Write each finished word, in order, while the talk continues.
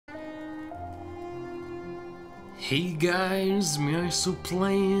Hey guys, me also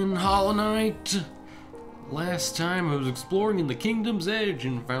playing Hollow Knight. Last time I was exploring in the Kingdom's Edge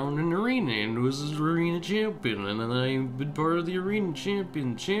and found an arena and was an arena champion, and then I've been part of the arena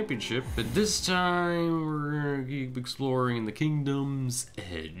championship, but this time we're gonna keep exploring in the Kingdom's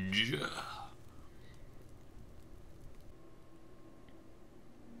Edge.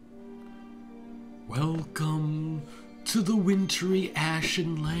 Welcome to the wintry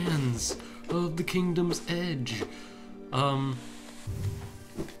ashen lands of the Kingdom's Edge. I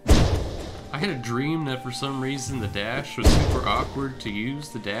had a dream that for some reason the dash was super awkward to use,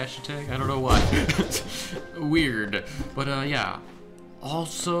 the dash attack. I don't know why. Weird. But yeah.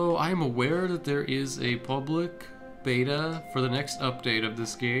 Also, I'm aware that there is a public beta for the next update of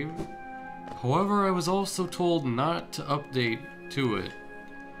this game. However, I was also told not to update to it.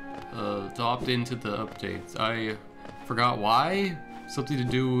 To opt into the updates. I forgot why. Something to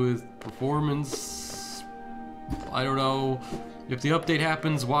do with performance. I don't know. If the update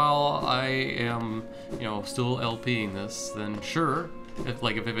happens while I am, still LPing this, then sure. If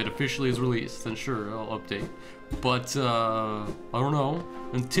it officially is released, then sure, I'll update. But I don't know.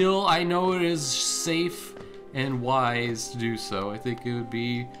 Until I know it is safe and wise to do so, I think it would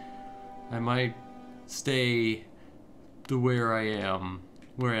be. I might stay to where I am.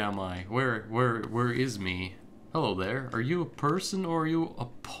 Where am I? Where is me? Hello there. Are you a person or are you a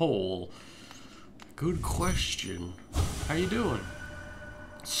pole? Good question. How you doing?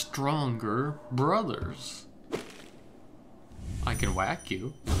 Stronger brothers. I can whack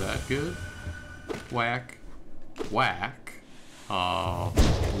you. Is that good? Whack. Whack.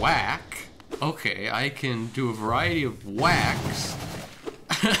 Whack. Okay, I can do a variety of whacks.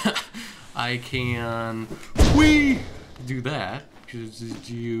 I can do that.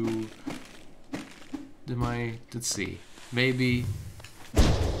 Let's see. Maybe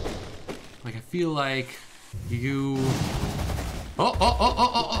I feel like you.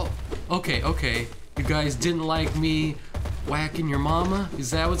 Oh. Okay. You guys didn't like me whacking your mama?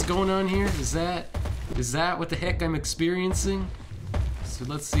 Is that what's going on here? Is that what the heck I'm experiencing? So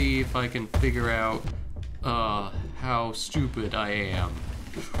let's see if I can figure out how stupid I am.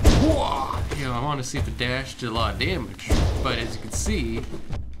 I want to see if the dash did a lot of damage, but as you can see,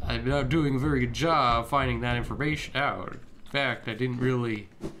 I'm not doing a very good job finding that information out. In fact, I didn't really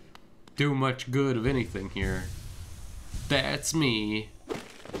do much good of anything here. That's me.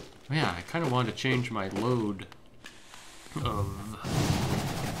 Yeah, I kind of want to change my load of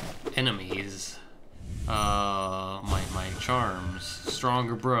enemies. My charms.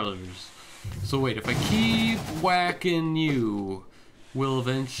 Stronger brothers. So wait, if I keep whacking you, will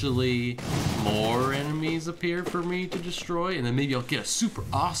eventually more enemies appear for me to destroy? And then maybe I'll get a super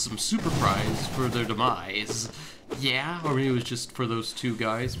awesome super prize for their demise. Yeah, or maybe it was just for those two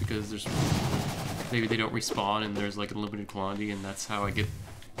guys because maybe they don't respawn and there's like a limited quantity and that's how I get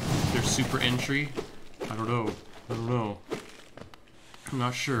their super entry. I don't know. I'm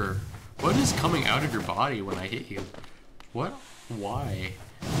not sure. What is coming out of your body when I hit you? What? Why?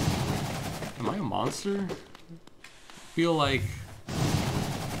 Am I a monster? I feel like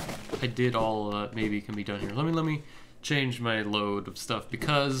I did all that maybe can be done here. Let me change my load of stuff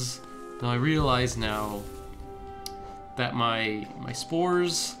because I realize now that my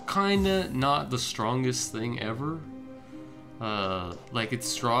spores kinda not the strongest thing ever. Like it's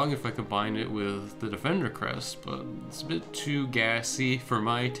strong if I combine it with the Defender Crest, but it's a bit too gassy for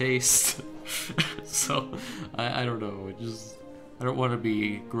my taste. So I don't know. I don't want to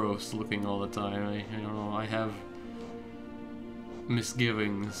be gross looking all the time. I don't know. I have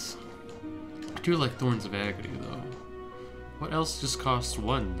misgivings. I do like Thorns of Agony though. What else just costs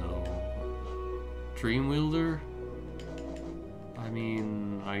one though? Dream Wielder? I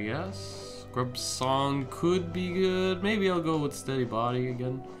mean, I guess Grub Song could be good. Maybe I'll go with Steady Body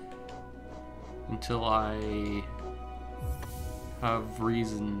again until I have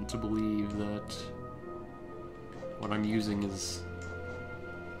reason to believe that what I'm using is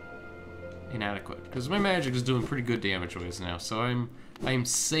inadequate. Because my magic is doing pretty good damage-wise now, so I'm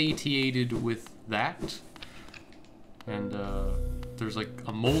satiated with that. And there's like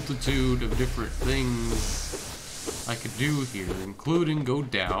a multitude of different things I could do here, including go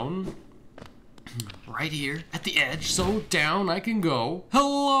down right here at the edge, so down I can go.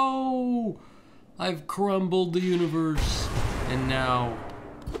 Hello! I've crumbled the universe, and now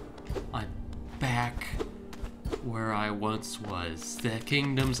I'm back where I once was, the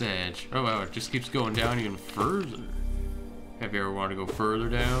Kingdom's Edge. Oh wow, it just keeps going down even further. Have you ever wanted to go further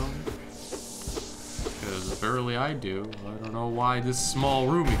down? Because apparently I do. I don't know why this small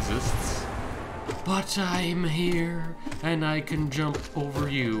room exists. But I'm here, and I can jump over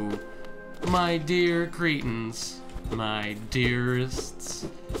you. my dear cretins, my dearests.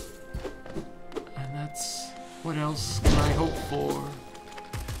 And that's, what else can I hope for?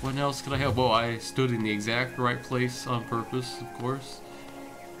 What else could I hope? Well, I stood in the exact right place on purpose, of course.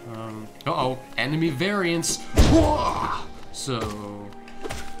 Uh-oh, enemy variants. So,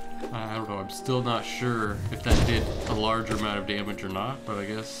 I don't know, I'm still not sure if that did a larger amount of damage or not, but I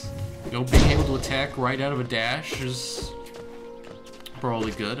guess, you know, being able to attack right out of a dash is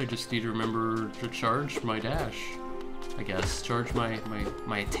probably good. I just need to remember to charge my dash, I guess. Charge my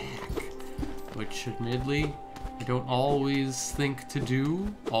attack, which admittedly, I don't always think to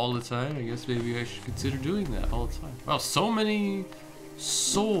do all the time. I guess maybe I should consider doing that all the time. Wow, so many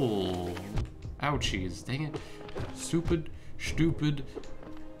soul. Ouchies, dang it. Stupid, stupid,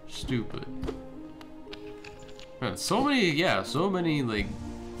 stupid. Man, so many like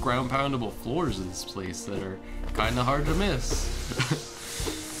ground poundable floors in this place that are kind of hard to miss.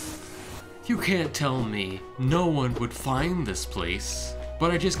 You can't tell me no one would find this place,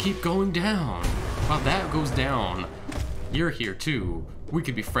 but I just keep going down. Wow, that goes down. You're here too. We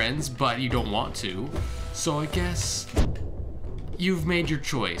could be friends, but you don't want to. So I guess you've made your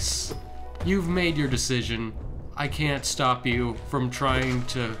choice. You've made your decision. I can't stop you from trying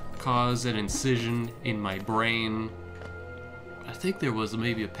to cause an incision in my brain. I think there was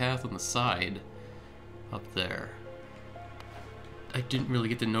maybe a path on the side up there. I didn't really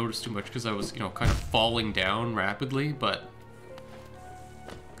get to notice too much because I was, you know, kind of falling down rapidly, but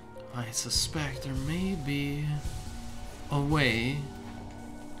I suspect there may be a way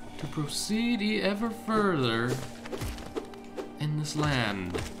to proceed ever further in this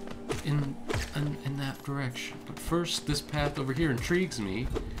land, in that direction. But first, this path over here intrigues me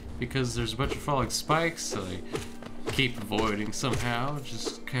because there's a bunch of falling spikes that I keep avoiding somehow,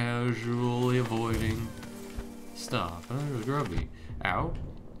 just casually avoiding stuff. Oh, there's Grubby. Ow.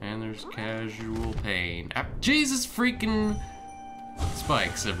 And there's casual pain. Ow. Jesus freaking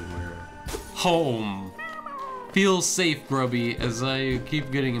spikes everywhere. Home. Feel safe, Grubby, as I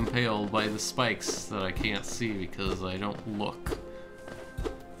keep getting impaled by the spikes that I can't see because I don't look.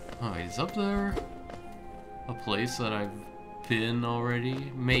 Oh, is up there a place that I've been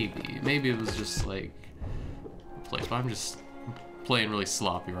already? Maybe. Maybe it was just like a place, but I'm just playing really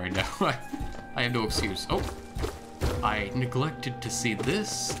sloppy right now. I have no excuse. Oh, I neglected to see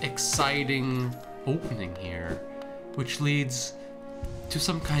this exciting opening here, which leads to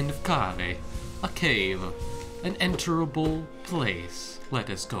some kind of cave, a cave, an enterable place. Let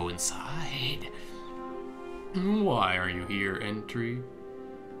us go inside. Why are you here, entry?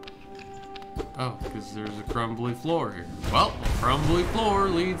 Oh, because there's a crumbly floor here. Well, a crumbly floor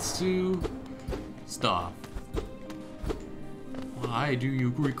leads to stuff. Why do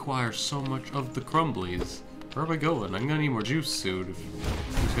you require so much of the crumblies? Where am I going? I'm gonna need more juice soon. If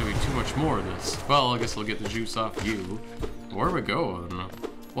there's gonna be too much more of this. Well, I guess I'll get the juice off you. Where am I going?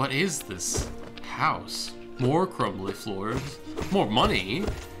 What is this house? More crumbly floors? More money?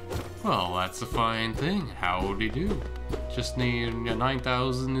 Well, that's a fine thing. Howdy do. Just need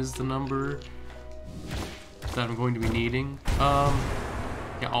 9,000 is the number that I'm going to be needing.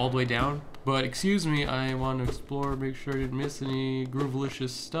 Yeah, all the way down. But excuse me, I want to explore, make sure I didn't miss any groovelicious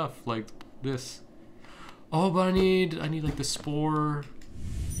stuff like this. Oh, but I need like the spore.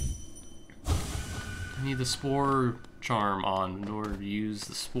 I need the spore charm on in order to use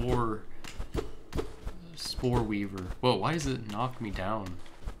the spore weaver. Whoa, why does it knock me down?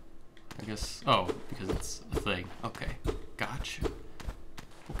 I guess, oh, because it's a thing. Okay, gotcha.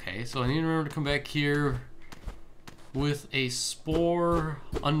 Okay, so I need to remember to come back here with a spore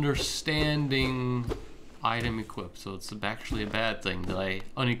understanding item equipped. So it's actually a bad thing that I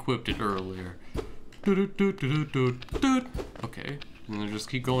unequipped it earlier. Okay, and then just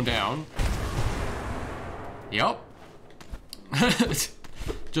keep going down. Yep.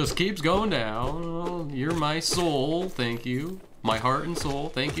 Just keeps going down. Oh, you're my soul, thank you. My heart and soul,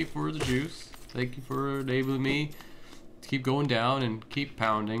 thank you for the juice. Thank you for enabling me to keep going down and keep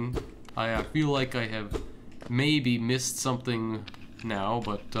pounding. I feel like I have maybe missed something now,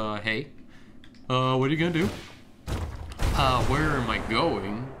 but hey. What are you gonna do? Where am I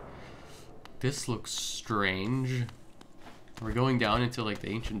going? This looks strange. We're going down into like the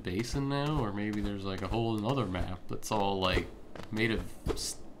ancient basin now, or maybe there's like a whole another map that's all like made of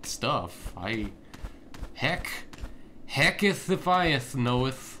stuff. Hecketh if I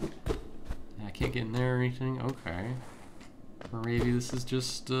knoweth. I can't get in there or anything. Okay. Or maybe this is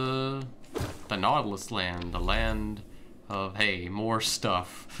just the Nautilus land, the land of, hey, more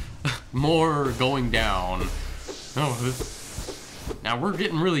stuff. More going down. Oh, now we're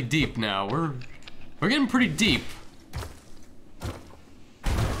getting really deep now. We're getting pretty deep.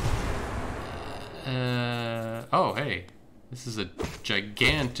 Oh, hey. This is a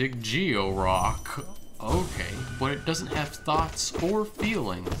gigantic geo-rock. Okay, but it doesn't have thoughts or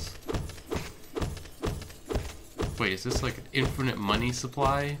feelings. Wait, is this like an infinite money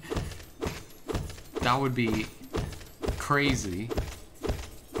supply? That would be crazy.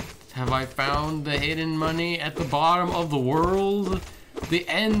 Have I found the hidden money at the bottom of the world? The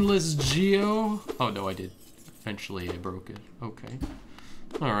endless geo? Oh, no, I did. Eventually, I broke it. Okay.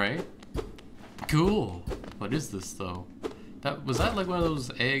 Alright. Cool. What is this, though? Was that like one of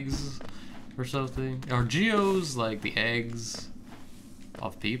those eggs or something? Are geos like the eggs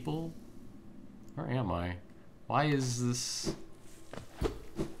of people? Where am I? Why is this...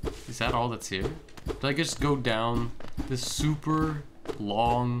 Is that all that's here? Did I just go down this super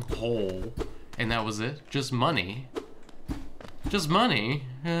long hole and that was it? Just money? Just money?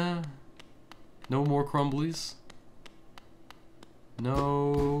 Yeah. No more crumblies?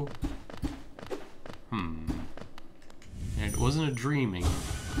 No... And it wasn't a dreaming.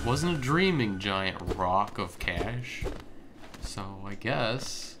 It wasn't a dreaming giant rock of cash. So I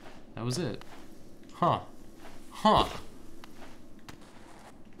guess that was it. Huh. Huh.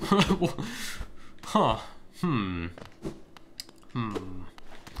 Huh.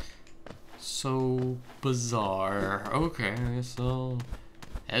 So bizarre. Okay, I guess I'll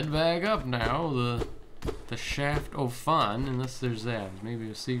head back up now. The shaft of fun, unless there's that.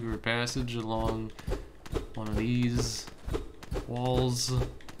 Maybe a secret passage along one of these walls.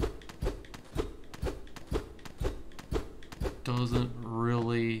 Doesn't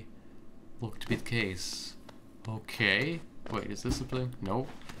really look to be the case. Okay. Wait, is this a thing? Nope.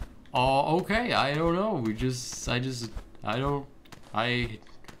 Oh, okay. I don't know.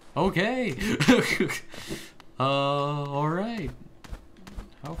 Okay. Alright.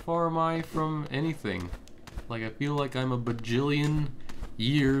 How far am I from anything? Like, I feel like I'm a bajillion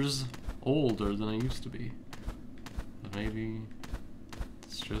years older than I used to be. But maybe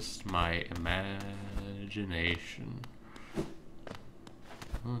it's just my imagination.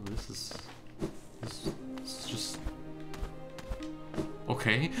 Oh, this is just...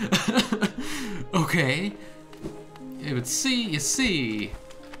 Okay. Okay. Yeah, but you see...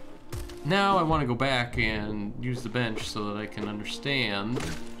 Now I want to go back and use the bench so that I can understand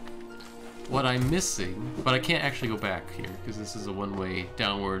what I'm missing, but I can't actually go back here because this is a one-way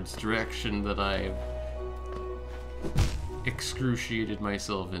downwards direction that I've excruciated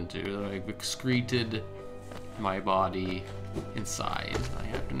myself into, that I've excreted my body inside. I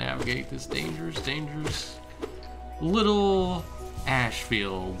have to navigate this dangerous little ash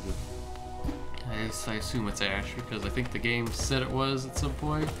field. I assume it's ash because I think the game said it was at some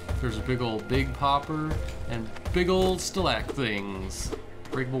point. There's a big popper and big old stalactite things.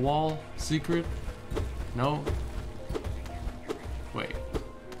 Break the wall? Secret? No? Wait.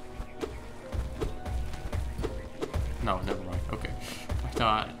 No, never mind. Okay. I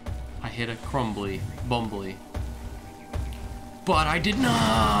thought I hit a bumbly. But I did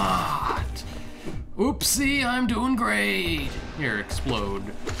not! Oopsie, I'm doing great! Here, explode.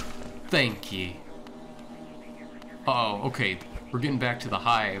 Thank ye. Uh-oh, okay. We're getting back to the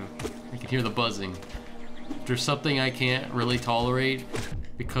hive. I can hear the buzzing. If there's something I can't really tolerate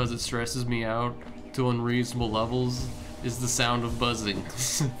because it stresses me out to unreasonable levels, is the sound of buzzing.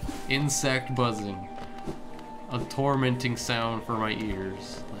 Insect buzzing. A tormenting sound for my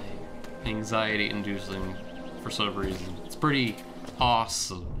ears. Like, anxiety inducing for some reason. It's pretty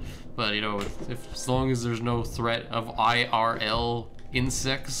awesome. But, you know, as long as there's no threat of IRL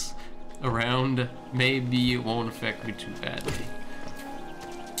insects around, maybe it won't affect me too badly.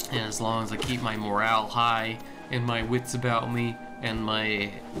 And as long as I keep my morale high and my wits about me and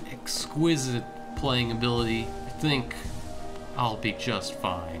my exquisite playing ability, I think I'll be just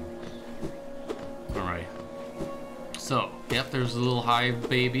fine. Alright. So, yep, there's the little hive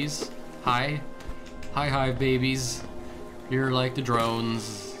babies. Hi hive babies. You're like the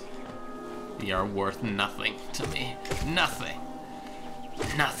drones. You are worth nothing to me. Nothing.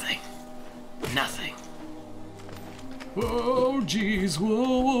 Nothing. Nothing. Whoa, geez,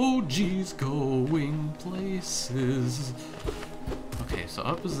 whoa, geez, going places. Okay, so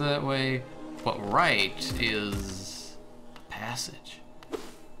up is that way, but right is a passage.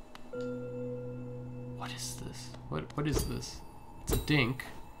 What is this? What is this? It's a dink.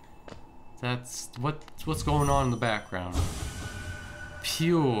 That's what's going on in the background.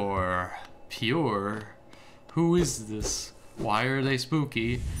 Pure. Who is this? Why are they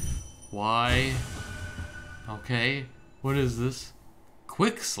spooky? Why? Okay, what is this?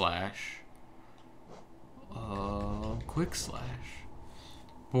 Quick slash. Quick slash.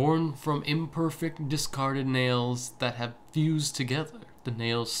 Born from imperfect discarded nails that have fused together. The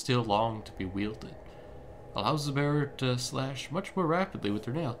nails still long to be wielded. Allows the bearer to slash much more rapidly with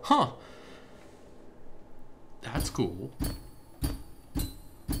their nail. Huh! That's cool.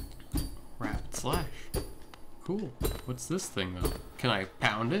 Rapid slash. Cool. What's this thing though? Can I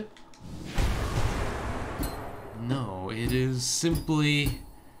pound it? No, it is simply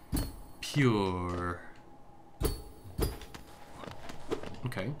pure.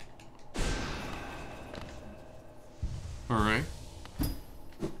 Okay. Alright.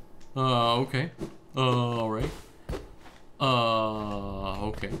 Okay. Alright.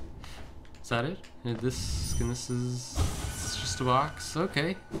 Okay. Is that it? This is it's just a box?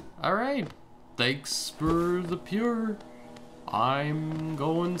 Okay. Alright. Thanks for the pure. I'm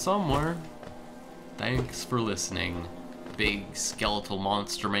going somewhere. Thanks for listening, big skeletal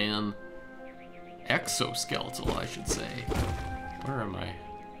monster man. Exoskeletal, I should say. Where am I?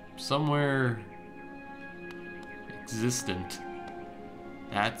 Somewhere existent.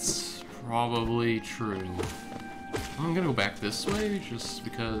 That's probably true. I'm gonna go back this way just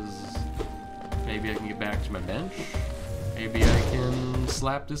because maybe I can get back to my bench. Maybe I can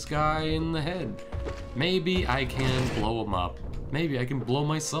slap this guy in the head. Maybe I can blow him up. Maybe I can blow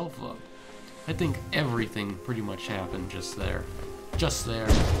myself up. I think everything pretty much happened just there. Just there.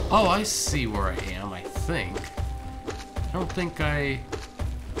 Oh, I see where I am, I think. I don't think I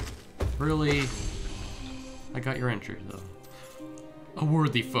really... I got your entry, though. A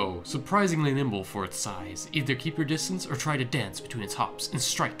worthy foe, surprisingly nimble for its size. Either keep your distance or try to dance between its hops and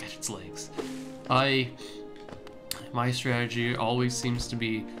strike at its legs. My strategy always seems to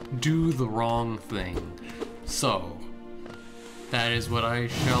be do the wrong thing. So, that is what I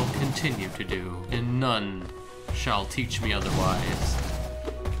shall continue to do, and none shall teach me otherwise.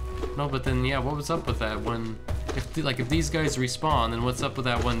 No, but then, yeah, what was up with that one? If these guys respawn, then what's up with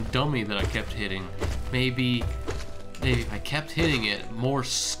that one dummy that I kept hitting? Maybe if I kept hitting it, more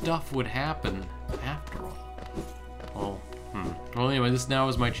stuff would happen after all. Well, anyway, this now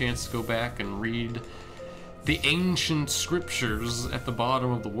is my chance to go back and read the ancient scriptures at the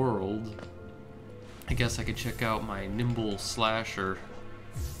bottom of the world. I guess I could check out my nimble slasher.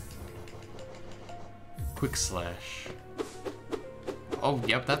 Quick slash. Oh,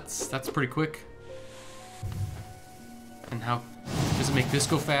 yep, that's pretty quick. And how does it make this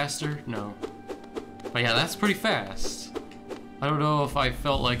go faster? No. But yeah, that's pretty fast. I don't know if I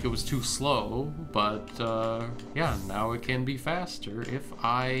felt like it was too slow, but yeah, now it can be faster if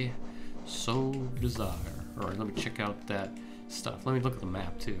I so desire. Alright, let me check out that stuff. Let me look at the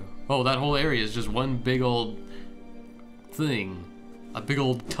map too. Oh, that whole area is just one big old thing. A big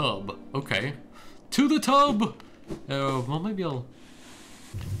old tub. Okay. To the tub! Oh, well, maybe I'll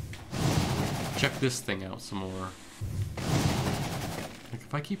check this thing out some more. Like,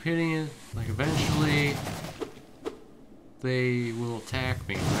 if I keep hitting it, like, eventually they will attack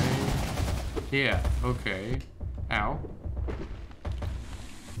me, right? Yeah, okay. Ow.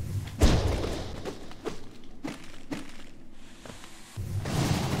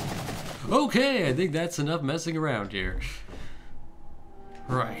 Okay, I think that's enough messing around here.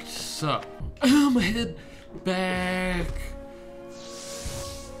 Right, so I'm gonna head back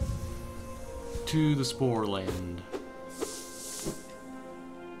to the Spore Land.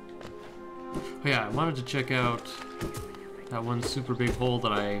 Oh yeah, I wanted to check out that one super big hole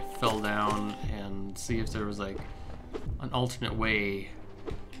that I fell down and see if there was like an alternate way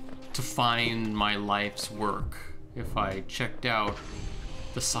to find my life's work if I checked out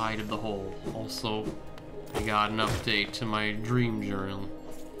the side of the hole. Also, I got an update to my dream journal,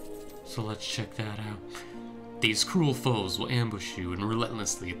 so let's check that out. These cruel foes will ambush you and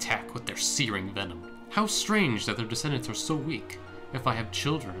relentlessly attack with their searing venom. How strange that their descendants are so weak. If I have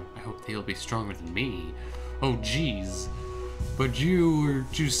children, I hope they'll be stronger than me. Oh geez, but you are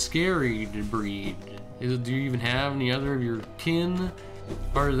too scary to breed. Do you even have any other of your kin?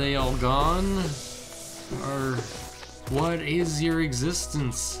 Are they all gone? Or what is your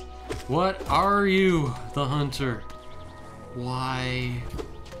existence? What are you, the hunter? Why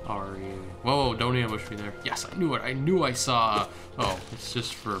are you? Whoa, don't ambush me there. Yes, I knew it. I knew I saw. Oh, it's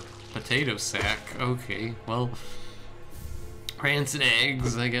just for potato sack. Okay, well, rancid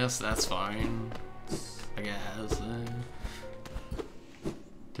eggs, I guess that's fine. I guess.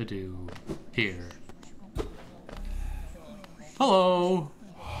 To do here. Hello!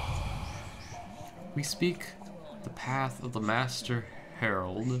 We speak the path of the Master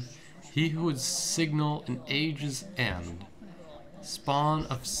Herald, he who would signal an age's end. Spawn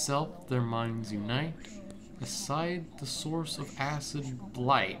of self their minds unite, aside the source of acid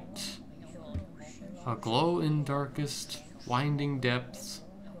blight. A glow in darkest, winding depths,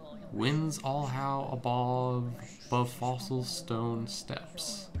 Winds all howl above fossil stone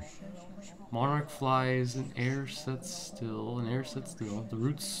steps. Monarch flies in air sets still, The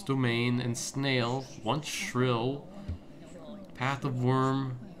roots domain and snail, once shrill. Path of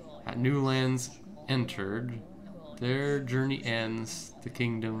worm at new lands entered. Their journey ends, the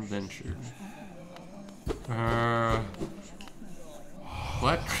kingdom ventured.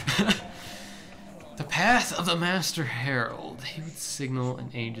 What? The path of the Master Herald. He would signal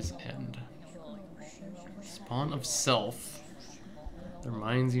an age's end. Spawn of self. Their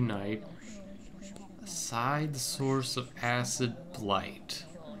minds unite. Aside the source of acid blight.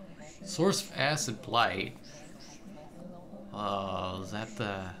 Source of acid blight? Is that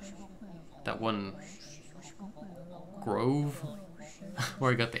that one grove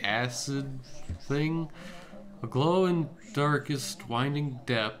where I got the acid thing? A glow in darkest winding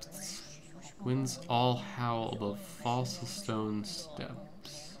depths. Winds all howl above fossil stone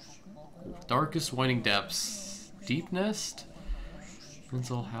steps. Darkest winding depths. Deep nest?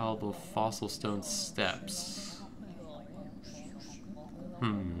 Winds all howl above fossil stone steps.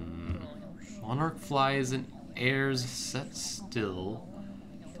 Monarch flies in airs set still.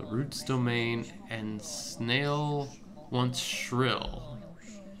 The roots domain and snail once shrill.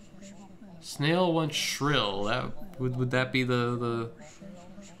 Snail once shrill. That would that be the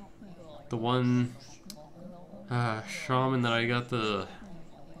one shaman that I got the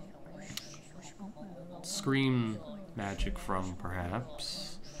scream magic from,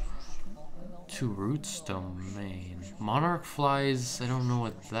 perhaps? Two roots domain. Monarch flies, I don't know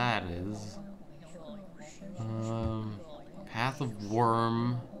what that is. Path of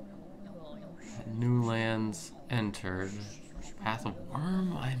worm. New lands entered. Path of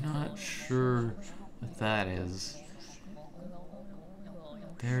worm? I'm not sure what that is.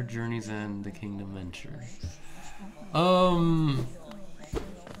 Their journeys end, the kingdom ventured. I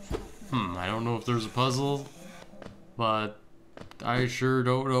don't know if there's a puzzle, but I sure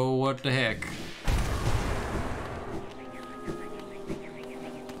don't know what the heck.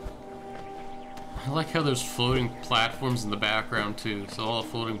 I like how there's floating platforms in the background too, so all the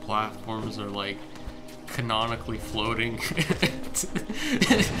floating platforms are like canonically floating.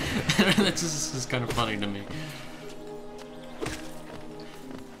 That's just kind of funny to me.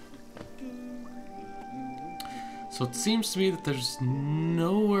 So it seems to me that there's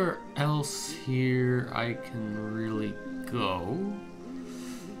nowhere else here I can really go.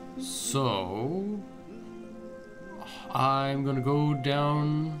 So I'm gonna go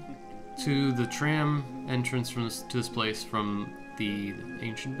down to the tram entrance to this place from the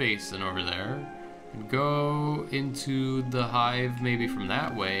ancient basin over there, and go into the hive maybe from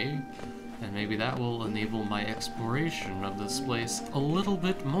that way, and maybe that will enable my exploration of this place a little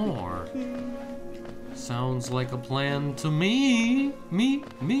bit more. Sounds like a plan to me. Me.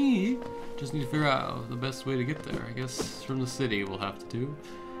 Just need to figure out the best way to get there. I guess from the city we'll have to do.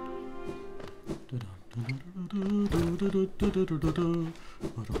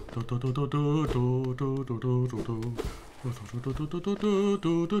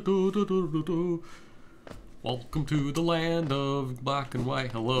 Welcome to the land of black and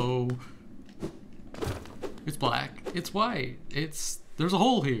white. Hello. It's black. It's white. There's a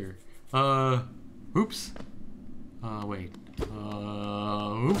hole here. Oops. Wait.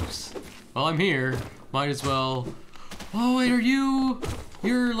 Oops. Well, I'm here. Might as well. Oh, wait,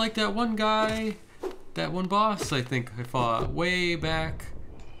 you're like that one guy, that one boss I think I fought way back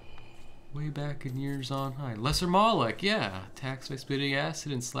in years on high. Lesser Moloch, yeah. Attacks by spitting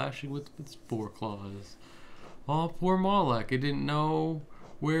acid and slashing with its foreclaws. Oh, poor Moloch. I didn't know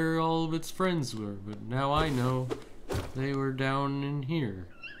where all of its friends were, but now I know they were down in here.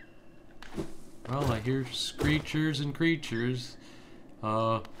 Well, I hear screechers and creatures.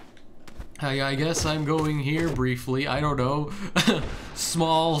 I guess I'm going here briefly. I don't know.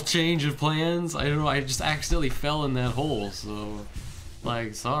 Small change of plans. I don't know. I just accidentally fell in that hole, so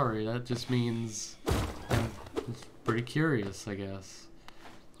like, sorry. That just means I'm pretty curious, I guess.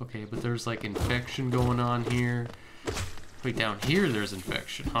 Okay, but there's like infection going on here. Wait, down here there's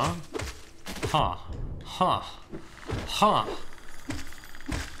infection, huh? Huh.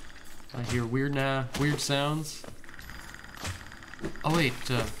 I hear weird sounds. Oh wait,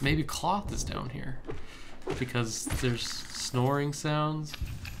 maybe Cloth is down here because there's snoring sounds.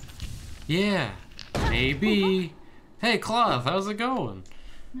 Yeah, maybe. Hey Cloth, how's it going?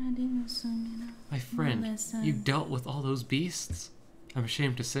 My friend, you dealt with all those beasts? I'm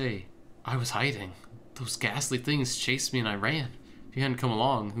ashamed to say, I was hiding. Those ghastly things chased me and I ran. If you hadn't come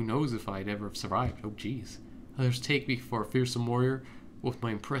along, who knows if I'd ever have survived. Oh jeez. Others take me for a fearsome warrior with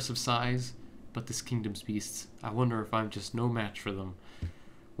my impressive size, but this kingdom's beasts, I wonder if I'm just no match for them.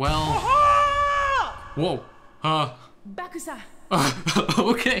 Well... Whoa. Bakusa.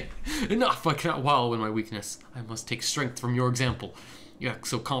 Okay. Enough. I cannot wallow in my weakness. I must take strength from your example. You act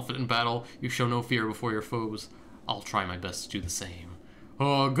so confident in battle. You show no fear before your foes. I'll try my best to do the same.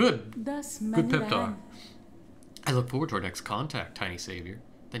 Oh, good. Good pep talk. I look forward to our next contact, tiny savior.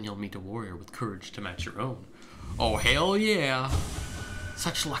 Then you'll meet a warrior with courage to match your own. Oh, hell yeah.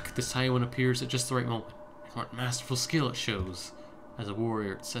 Such luck. This Taiwan appears at just the right moment. And what masterful skill it shows. As a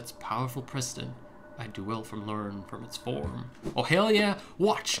warrior, it sets powerful precedent. I do well from learn from its form. Oh, hell yeah.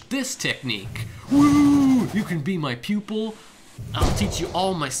 Watch this technique. Woo! You can be my pupil. I'll teach you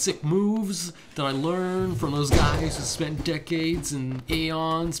all my sick moves that I learned from those guys who spent decades and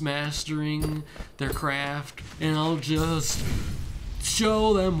aeons mastering their craft. And I'll just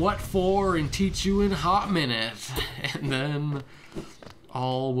show them what for and teach you in a hot minute. And then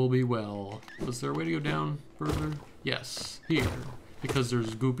all will be well. Was there a way to go down further? Yes, here. Because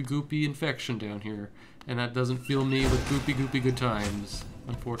there's goopy infection down here. And that doesn't fill me with goopy good times,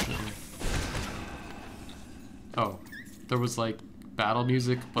 unfortunately. Oh, there was like battle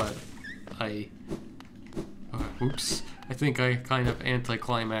music, but oops. I think I kind of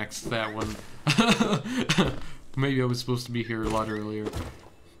anticlimaxed that one. Maybe I was supposed to be here a lot earlier.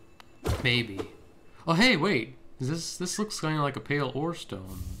 Maybe. Oh, hey, wait. This looks kind of like a pale ore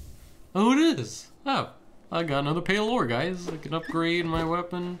stone. Oh, it is. Oh. I got another pale ore, guys. I can upgrade my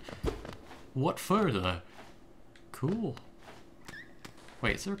weapon. What further? Cool.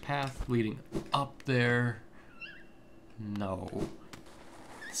 Wait, is there a path leading up there? No.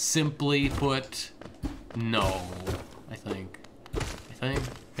 Simply put, no. I think. Hey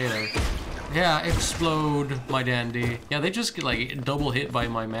there. Yeah, explode, my dandy. Yeah, they just get like double hit by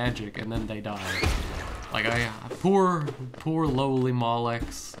my magic and then they die. Like poor lowly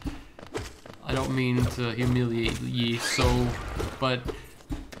Molex. I don't mean to humiliate ye so, but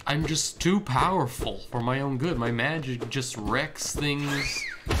I'm just too powerful for my own good. My magic just wrecks things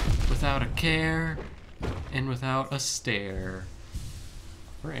without a care and without a stare.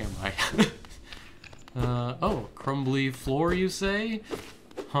 Where am I? Oh, crumbly floor, you say?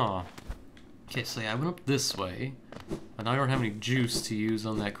 Huh. Okay, so yeah, I went up this way, and I don't have any juice to use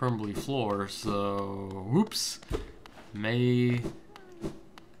on that crumbly floor, so... Whoops.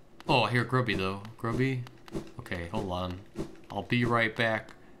 Oh, I hear Grubby, though. Grubby? Okay, hold on. I'll be right back.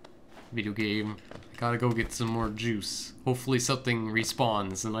 Video game. I gotta go get some more juice. Hopefully something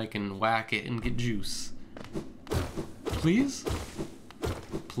respawns and I can whack it and get juice. Please?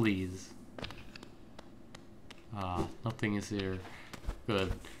 Please. Ah, nothing is here.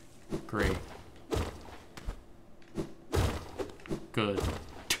 Good. Great. Good.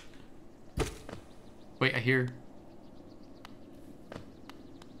 Wait, I hear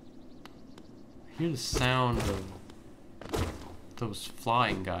the sound of those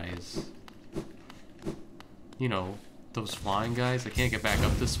flying guys. You know, those flying guys. I can't get back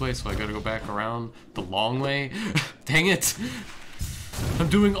up this way, so I gotta go back around the long way. Dang it! I'm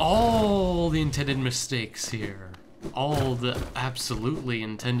doing all the intended mistakes here. All the absolutely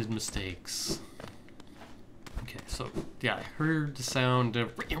intended mistakes. Okay, so yeah, I heard the sound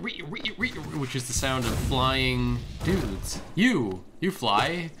of, which is the sound of flying dudes. You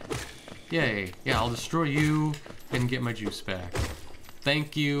fly. Yay. Yeah, I'll destroy you and get my juice back.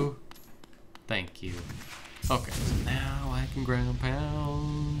 Thank you. Thank you. Okay, so now I can ground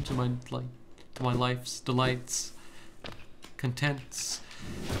pound to my life's delights, contents,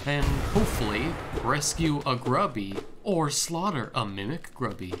 and hopefully rescue a grubby or slaughter a mimic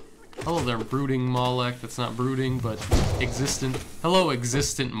grubby. Hello there, brooding Molek. That's not brooding, but existent. Hello,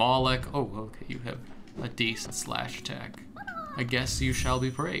 existent Molek. Oh, okay, you have a decent slash attack. I guess you shall be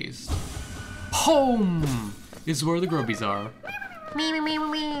praised. Home is where the grubbies are.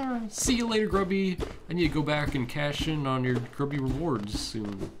 See you later, grubby. I need to go back and cash in on your grubby rewards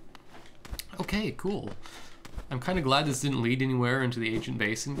soon. Okay, cool. I'm kind of glad this didn't lead anywhere into the ancient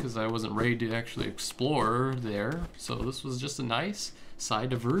basin because I wasn't ready to actually explore there. So this was just a nice side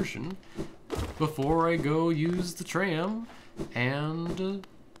diversion before I go use the tram and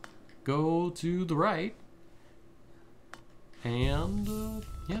go to the right and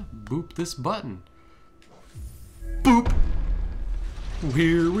yeah, boop this button. Boop.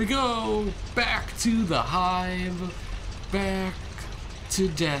 Here we go. Back to the Hive. Back to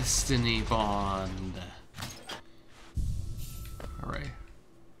Destiny Bond. Alright.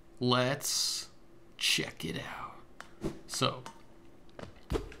 Let's check it out. So,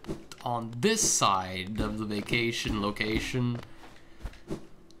 on this side of the vacation location,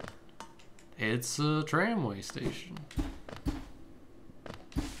 it's a tramway station.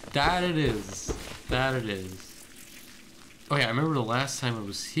 That it is. That it is. Oh yeah, I remember the last time I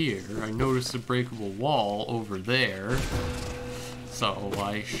was here, I noticed a breakable wall over there. So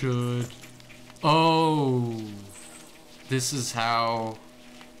I should... Oh! This is how...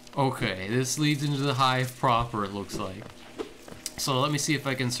 Okay, this leads into the hive proper, it looks like. So let me see if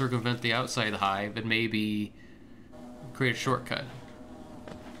I can circumvent the outside of the hive and maybe create a shortcut.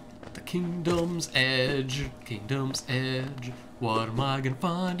 The kingdom's edge, what am I gonna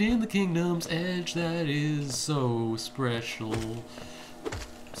find in the kingdom's edge that is so special?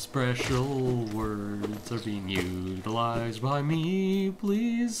 Special words are being utilized by me,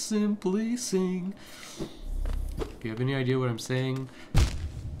 please simply sing. Do you have any idea what I'm saying?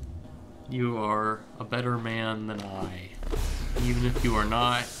 You are a better man than I. Even if you are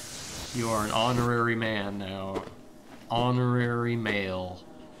not, you are an honorary man now. Honorary male.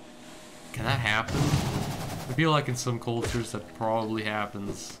 Can that happen? I feel like in some cultures that probably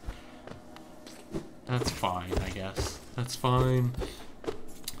happens. That's fine, I guess. That's fine.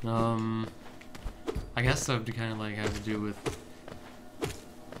 I guess that would kind of like have to do with...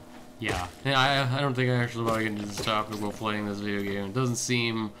 Yeah, I don't think I actually want to get into this topic while playing this video game. It doesn't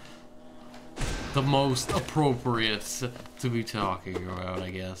seem the most appropriate to be talking about, I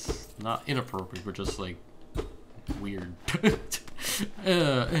guess. Not inappropriate, but just like weird.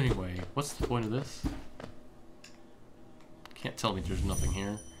 Anyway, what's the point of this? Can't tell me there's nothing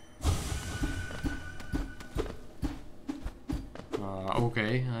here.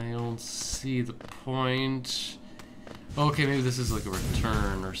 Okay, I don't see the point. Okay, maybe this is like a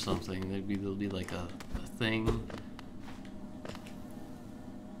return or something. Maybe there'll be like a thing.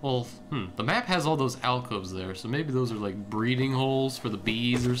 Well, the map has all those alcoves there, so maybe those are like breeding holes for the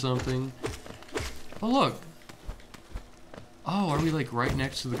bees or something. Oh, look. Oh, are we like right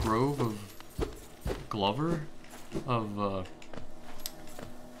next to the grove of Glover? Of,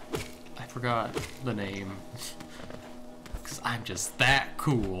 I forgot the name. Because I'm just that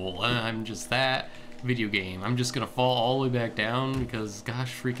cool. I'm just that video game. I'm just gonna fall all the way back down because,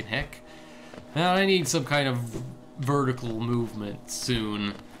 gosh freaking heck. Now I need some kind of vertical movement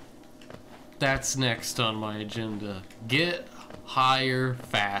soon. That's next on my agenda. Get higher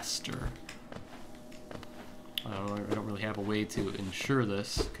faster. I don't really have a way to ensure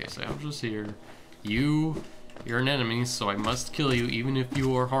this. Okay, so I'm just here. You're an enemy, so I must kill you even if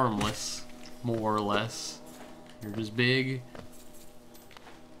you are harmless, more or less. You're just big,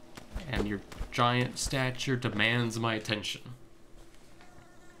 and your giant stature demands my attention.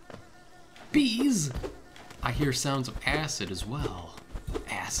 Bees! I hear sounds of acid as well.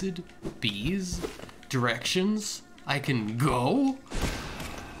 Acid? Bees? Directions? I can go?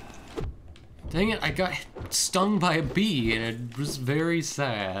 Dang it, I got stung by a bee and it was very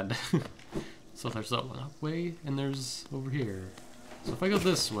sad. So there's that way and there's over here. So if I go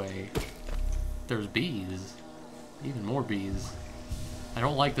this way, there's bees. Even more bees. I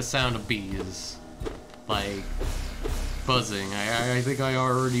don't like the sound of bees. Like, buzzing. I think I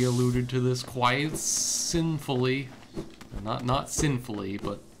already alluded to this quite sinfully. Not sinfully,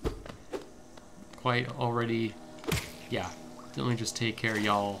 but quite already. Yeah. Let me just take care of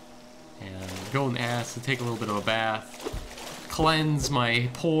y'all. And go in the acid, take a little bit of a bath. Cleanse my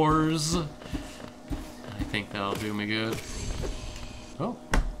pores. I think that'll do me good. Oh.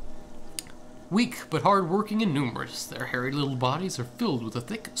 Weak, but hard-working and numerous, their hairy little bodies are filled with a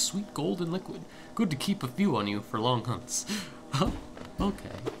thick, sweet golden liquid. Good to keep a few on you for long hunts. Oh,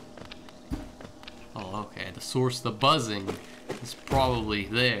 okay. Oh, okay. The source of the buzzing is probably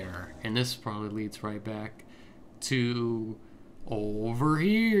there. And this probably leads right back to over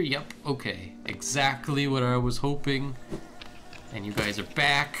here. Yep, okay. Exactly what I was hoping. And you guys are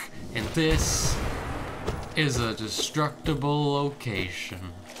back. And this is a destructible location.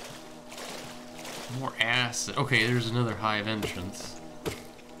 More acid. Okay, there's another hive entrance.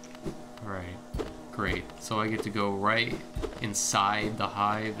 Alright, great. So I get to go right inside the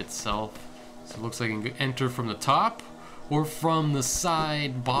hive itself. So it looks like I can enter from the top or from the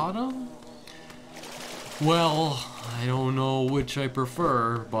side bottom. Well, I don't know which I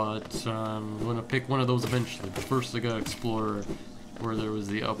prefer, but I'm gonna pick one of those eventually. But first I gotta explore where there was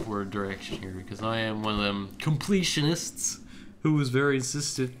the upward direction here, because I am one of them completionists who was very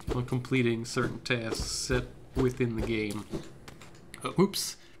insistent on completing certain tasks set within the game.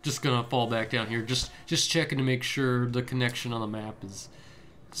 Oops, just gonna fall back down here. Just checking to make sure the connection on the map is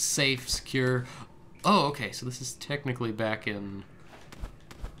safe, secure. Oh, okay, so this is technically back in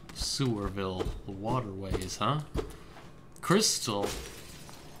Sewerville, the waterways, huh? Crystal.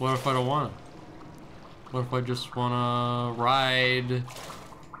 What if I don't want to? What if I just want to ride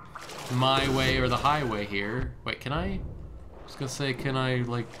my way or the highway here? Wait, can I? I was gonna say, can I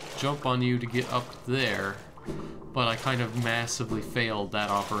like jump on you to get up there? but I kind of massively failed that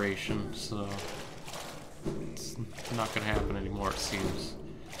operation, so it's not gonna happen anymore, it seems.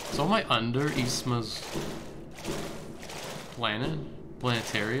 So am I under Isma's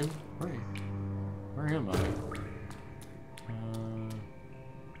planetarium? Where am I?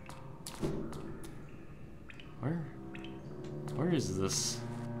 Where is this?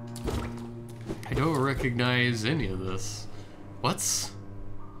 I don't recognize any of this. What's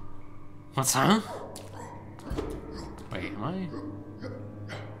huh? Wait, am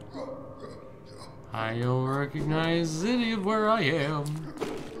I don't recognize any of where I am.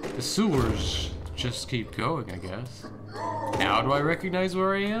 The sewers just keep going, I guess. Now do I recognize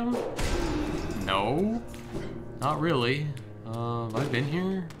where I am? No, not really. Have I been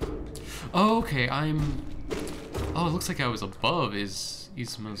here? Oh, okay, oh, it looks like I was above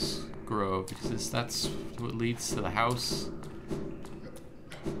Isma's Grove, because that's what leads to the house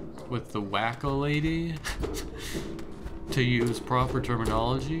with the wacko lady, to use proper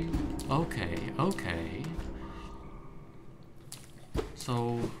terminology. Okay.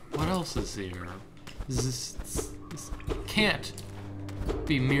 So, what else is here? This can't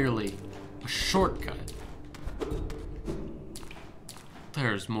be merely a shortcut.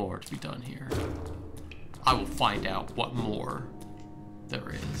 There's more to be done here. I will find out what more there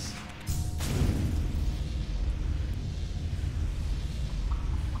is.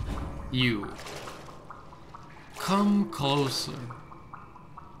 You. Come closer.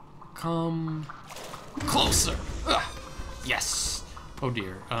 Come closer. Ugh. Yes. Oh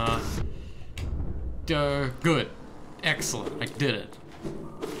dear. Good. Excellent. I did it.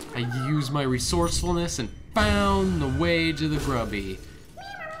 I used my resourcefulness and found the way to the grubby.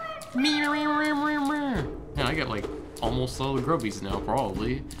 Man, I got like almost all the grubbies now,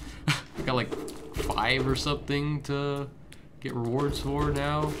 probably. I got like 5 or something to get rewards for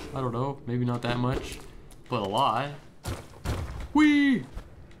now. I don't know, maybe not that much, but a lot. Whee!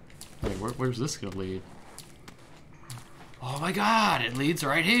 Wait, where's this gonna lead? Oh my god, it leads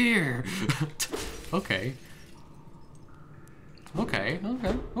right here! Okay. Okay.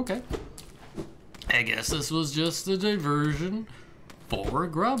 I guess this was just a diversion for a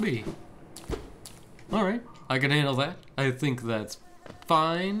grubby. Alright, I can handle that. I think that's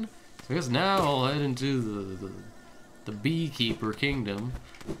fine. So I guess now I'll head into the beekeeper kingdom,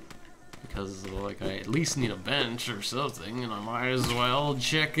 because like I at least need a bench or something, and I might as well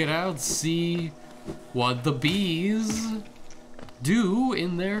check it out, see what the bees do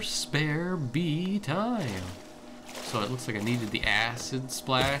in their spare bee time. So it looks like I needed the acid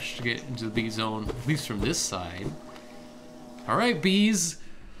splash to get into the bee zone, at least from this side. Alright, bees.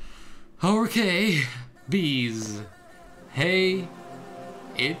 Okay, bees. Hey,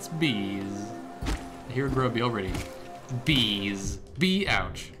 it's bees. I hear a grubby already. Bees. Bee,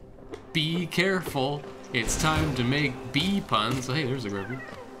 ouch. Be careful. It's time to make bee puns. Oh, hey, there's a grubby.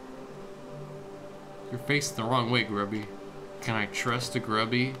 You're facing the wrong way, grubby. Can I trust a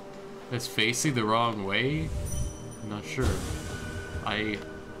grubby that's facing the wrong way? I'm not sure. Why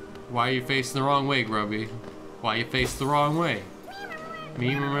are you facing the wrong way, grubby? Why you face the wrong way?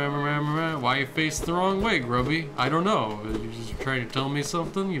 Why you face the wrong way, grubby? I don't know. You're just trying to tell me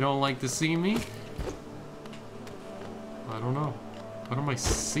something? You don't like to see me? I don't know. What am I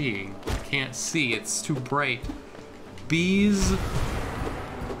seeing? I can't see. It's too bright. Bees,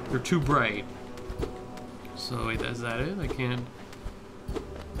 they're too bright. So wait, is that it? I can't.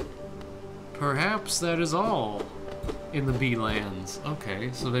 Perhaps that is all in the bee lands.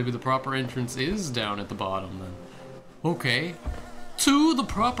 Okay, so maybe the proper entrance is down at the bottom then. Okay, to the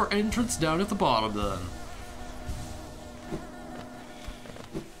proper entrance down at the bottom then.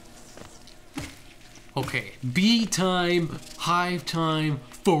 Okay, bee time, hive time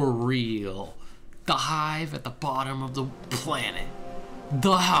for real. The hive at the bottom of the planet.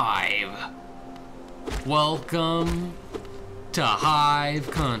 The hive. Welcome to Hive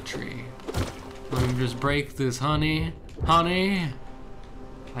Country. Let me just break this honey. Honey!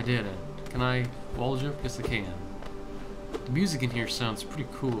 I did it. Can I wall jump? Yes, I can. The music in here sounds pretty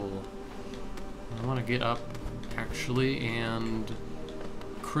cool. I want to get up, actually, and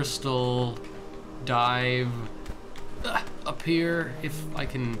crystal dive up here if I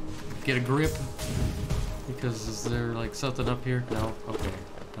can get a grip. Because is there like something up here? No? Okay.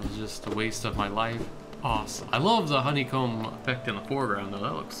 That was just a waste of my life. Awesome. I love the honeycomb effect in the foreground though.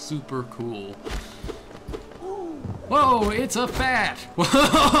 That looks super cool. Whoa, it's a fat!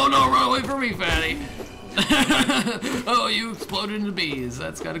 Whoa, no, run away from me, fatty! Oh, you exploded into bees.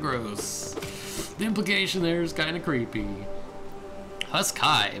 That's kind of gross. The implication there is kind of creepy. Husk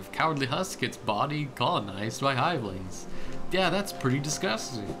hive. Cowardly husk gets body colonized by hivelings. Yeah, that's pretty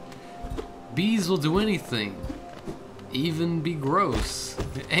disgusting. Bees will do anything, even be gross.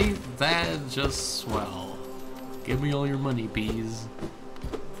 Ain't that just swell? Give me all your money, bees.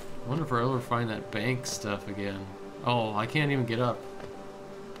 I wonder if I'll ever find that bank stuff again. Oh, I can't even get up.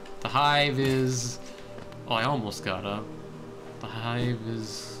 The hive is... Oh, I almost got up. The hive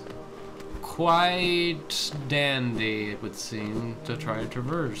is quite dandy, it would seem, to try to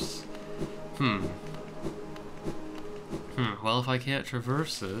traverse. Well, if I can't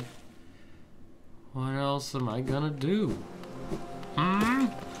traverse it, what else am I gonna do?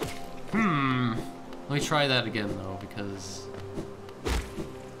 Let me try that again, though, because...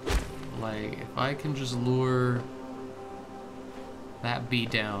 Like, if I can just lure that bee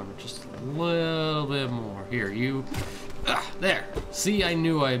down just a little bit more. Here, you... there! See, I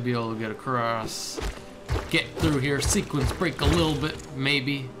knew I'd be able to get across. Get through here, sequence break a little bit,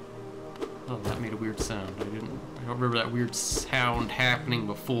 maybe. Oh, that made a weird sound. I don't remember that weird sound happening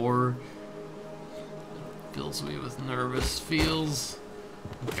before. Fills me with nervous feels.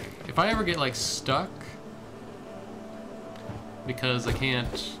 Okay, if I ever get, like, stuck because I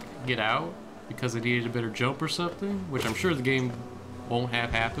can't get out because I needed a better jump or something, which I'm sure the game won't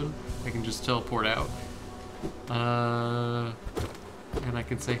have happen. I can just teleport out. And I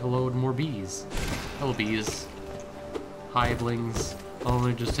can say hello to more bees. Hello, bees. Hivelings.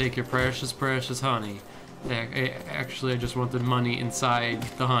 Only just take your precious, precious honey. Actually, I just want the money inside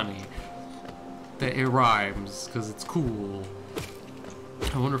the honey. It rhymes, because it's cool.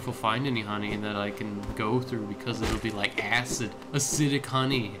 I wonder if we'll find any honey that I can go through, because it'll be like acidic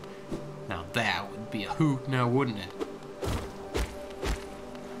honey. Now that would be a hoot now, wouldn't it?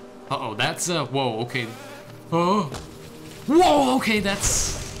 Uh-oh, that's whoa, okay. Oh, whoa, okay, that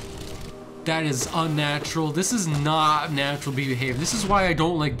is unnatural. This is not natural bee behavior. This is why I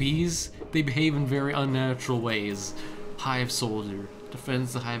don't like bees. They behave in very unnatural ways. Hive soldier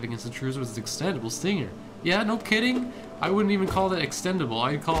defends the hive against intruders with its extendable stinger. Yeah, no kidding. I wouldn't even call that extendable.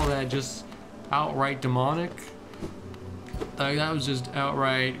 I'd call that just outright demonic. That was just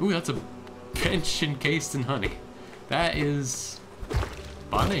outright. Ooh, that's a bench encased in honey. That is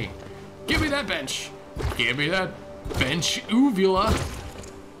funny. Give me that bench. Give me that bench uvula.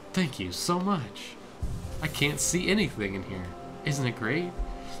 Thank you so much. I can't see anything in here. Isn't it great?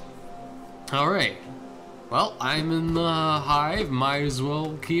 Alright. Well, I'm in the hive. Might as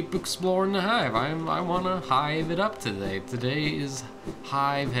well keep exploring the hive. I want to hive it up today. Today is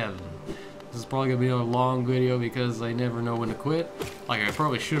hive heaven. This is probably going to be a long video because I never know when to quit. Like, I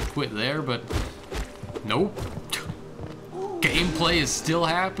probably should have quit there, but nope. Gameplay is still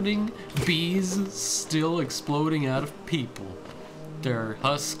happening. Bees still exploding out of people. They're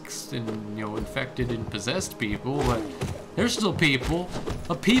husks and, you know, infected and possessed people, but they're still people.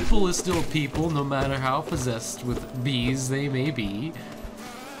 A people is still a people, no matter how possessed with bees they may be.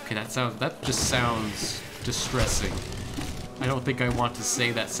 Okay, that just sounds distressing. I don't think I want to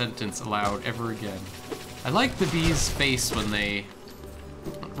say that sentence aloud ever again. I like the bees' face when they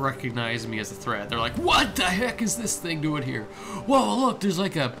recognize me as a threat. They're like, what the heck is this thing doing here? Whoa, look, there's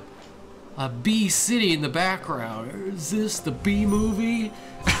like a bee city in the background. Is this the bee movie?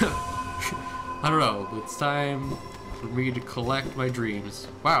 I don't know, but it's time for me to collect my dreams.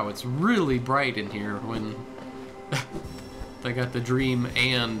 Wow, it's really bright in here when I got the dream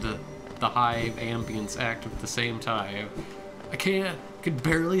and the hive ambience active at the same time. I could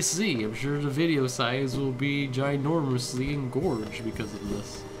barely see. I'm sure the video size will be ginormously engorged because of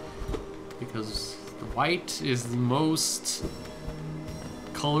this. Because the white is the most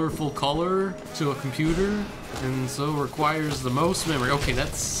colorful color to a computer, and so requires the most memory. Okay,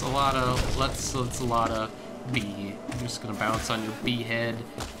 that's a lot of that's a lot of bee. I'm just gonna bounce on your bee head.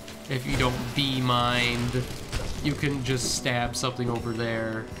 If you don't bee mind, you can just stab something over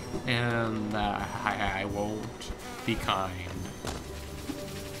there, and I won't be kind.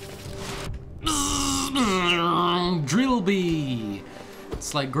 Drill bee.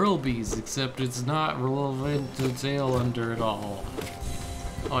 It's like grill bees, except it's not relevant to tail under at all.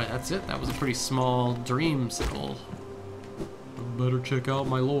 Oh, yeah, that's it. That was a pretty small dreamsicle. Better check out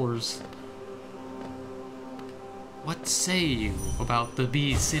my lures. What say you about the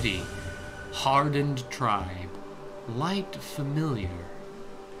bee city? Hardened tribe. Light familiar.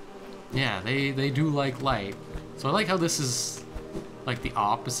 Yeah, they do like light. So I like how this is like the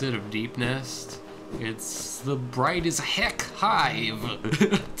opposite of Deep Nest. It's the bright as heck hive.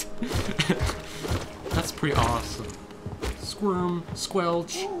 That's pretty awesome. Squirm,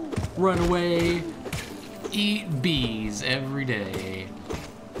 squelch, run away, eat bees every day.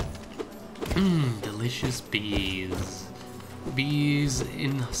 Delicious bees. Bees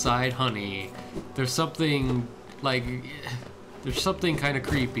inside honey. There's something kind of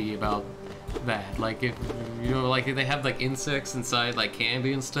creepy about that. Like if like if they have like insects inside like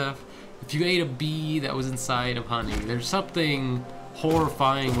candy and stuff. If you ate a bee that was inside of honey, there's something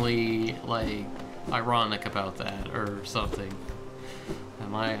horrifyingly like ironic about that or something.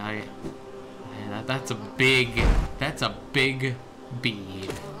 And that's a big bee.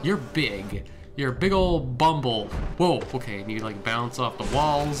 You're big. You're a big old bumble. Whoa, okay, and you like bounce off the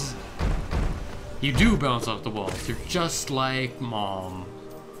walls. You do bounce off the walls. You're just like Mom.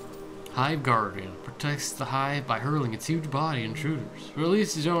 Hive Guardian protects the hive by hurling its huge body at intruders. Or at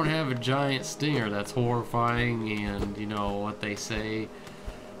least you don't have a giant stinger that's horrifying and, you know, what they say,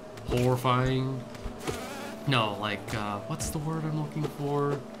 horrifying. No, like, what's the word I'm looking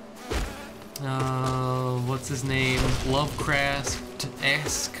for? What's his name?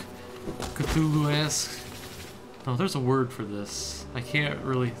 Lovecraft-esque? Cthulhu-esque? No, there's a word for this. I can't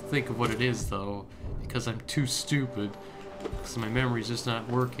really think of what it is, though, because I'm too stupid. Because my memory's just not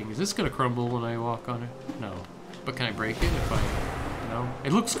working. Is this gonna crumble when I walk on it? No. But can I break it if I... No?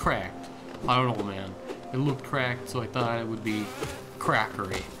 It looks cracked. I don't know, man. It looked cracked, so I thought it would be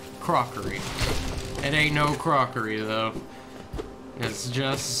crockery. Crockery. It ain't no crockery, though. It's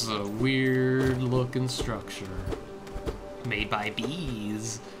just a weird-looking structure. Made by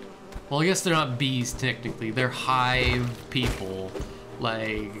bees. Well, I guess they're not bees, technically. They're hive people.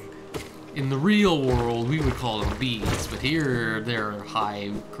 Like... in the real world, we would call them bees, but here they're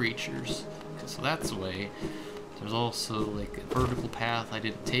hive creatures. So that's the way. There's also like a vertical path I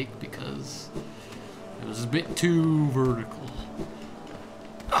didn't take because it was a bit too vertical.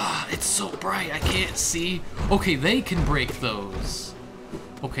 Ah, it's so bright, I can't see. Okay, they can break those.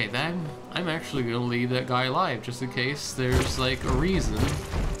 Okay, then I'm actually gonna leave that guy alive just in case there's like a reason.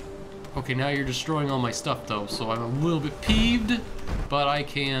 Okay, now you're destroying all my stuff though, so I'm a little bit peeved, but I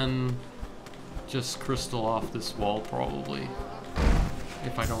can just crystal off this wall probably.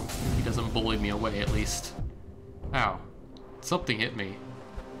 If he doesn't bully me away at least. Ow. Something hit me.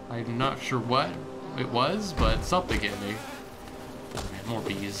 I'm not sure what it was, but something hit me. Oh man, more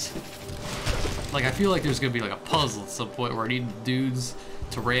bees. Like, I feel like there's gonna be like a puzzle at some point where I need dudes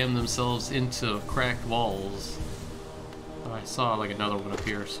to ram themselves into cracked walls. Oh, I saw like another one up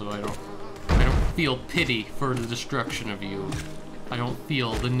here, so I don't feel pity for the destruction of you. I don't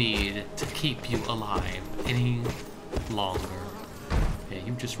feel the need to keep you alive any longer. Yeah,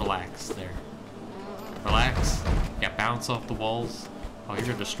 you just relax there. Relax. Yeah, bounce off the walls. Oh, you're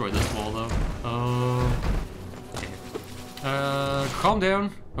gonna destroy this wall though. Okay. Calm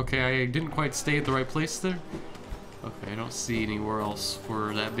down. Okay, I didn't quite stay at the right place there. Okay, I don't see anywhere else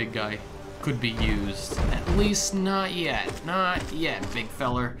where that big guy could be used. At least not yet. Not yet, big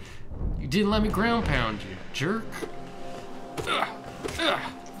feller. You didn't let me ground pound you, jerk.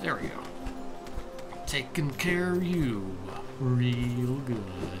 There we go. Taking care of you real good.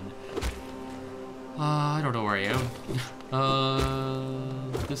 I don't know where I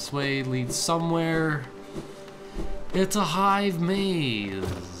am. This way leads somewhere. It's a hive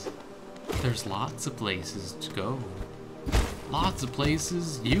maze. There's lots of places to go. Lots of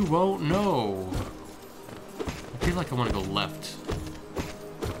places you won't know. I feel like I want to go left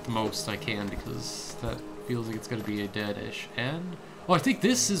the most I can because that feels like it's going to be a dead-ish end. Oh, I think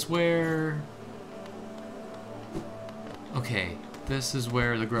this is where... Okay, this is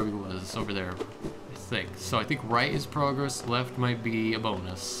where the grubby was, over there, I think. So I think right is progress, left might be a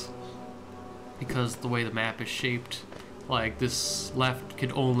bonus. Because the way the map is shaped, like, this left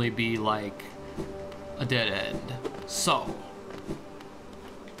could only be, like, a dead end. So,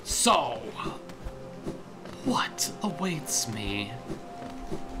 what awaits me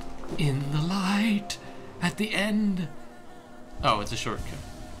in the light at the end? Oh, it's a shortcut.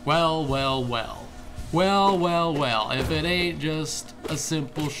 Well. If it ain't just a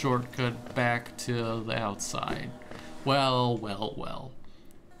simple shortcut back to the outside. Well.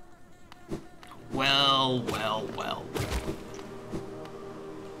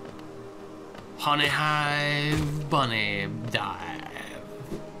 Honey hive, bunny dive.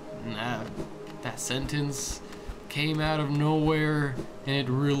 That sentence came out of nowhere, and it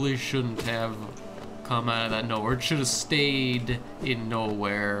really shouldn't have come out of that nowhere. It should have stayed in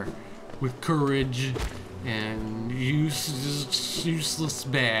nowhere with courage and useless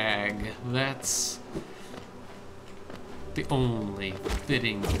bag. That's the only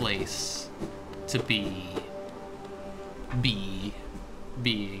fitting place to be.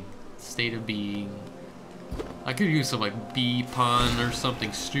 Being. State of being. I could use some like bee pun or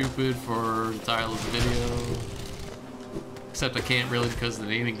something stupid for the title of the video. Except I can't really because of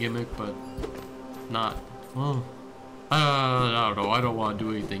the naming gimmick, but not. Well, I don't know. I don't want to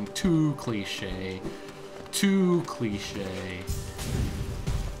do anything too cliche.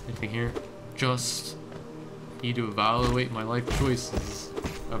 Anything here? just need to evaluate my life choices.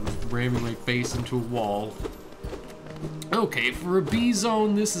 I'm ramming my face into a wall. Okay, for a B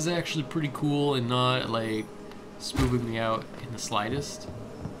zone, this is actually pretty cool and not, like, spooking me out in the slightest.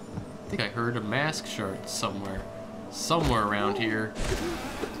 I think I heard a mask shard somewhere. Somewhere around here.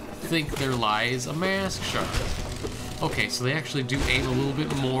 I think there lies a mask shard. Okay, so they actually do aim a little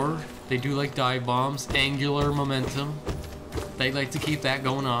bit more. They do like dive bombs, angular momentum. They like to keep that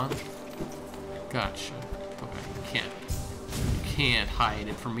going on. Gotcha. Okay, you can't hide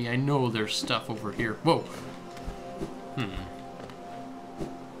it from me. I know there's stuff over here. Whoa.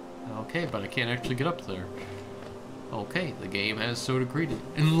 Okay, but I can't actually get up there. Okay, the game has so decreed it.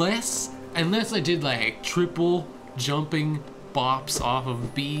 Unless I did like triple jumping bops off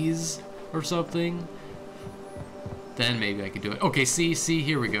of bees or something, then maybe I could do it. Okay, see,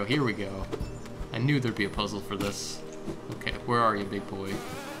 here we go. I knew there'd be a puzzle for this. Okay, where are you, big boy?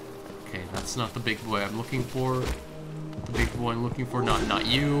 Okay, that's not the big boy I'm looking for. The big boy I'm looking for, not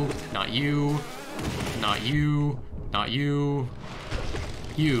you, not you, not you, not you.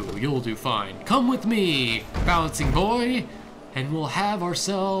 You'll do fine. Come with me, bouncing boy, and we'll have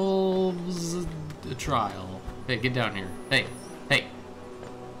ourselves a trial. Hey, get down here. Hey.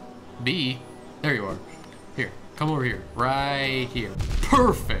 B, there you are. Here, come over here. Right here.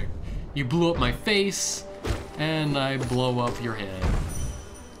 Perfect. You blew up my face, and I blow up your head.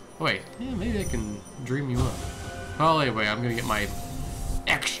 Wait, yeah, maybe I can dream you up. Well, anyway, I'm gonna get my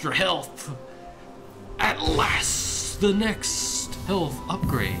extra health. At last, the next health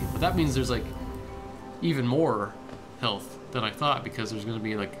upgrade. But that means there's like even more health than I thought, because there's gonna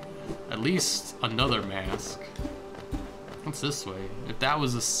be like at least another mask. What's this way? If that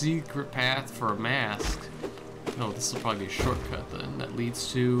was a secret path for a mask, no, this will probably be a shortcut then that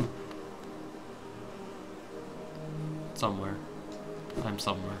leads to somewhere. I'm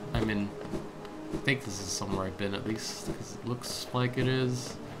somewhere. I'm in. I think this is somewhere I've been, at least, because it looks like it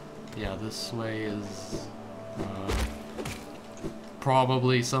is. Yeah, this way is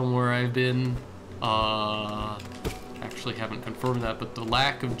probably somewhere I've been. Actually haven't confirmed that, but the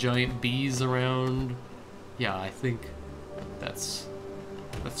lack of giant bees around, yeah, I think that's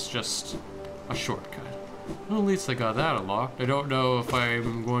just a shortcut. Well, at least I got that unlocked. I don't know if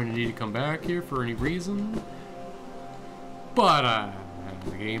I'm going to need to come back here for any reason, but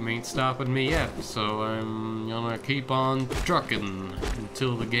the game ain't stopping me yet, so I'm gonna keep on trucking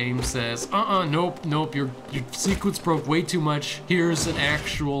until the game says, nope, your sequence broke way too much. Here's an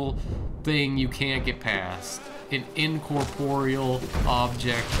actual thing you can't get past. An incorporeal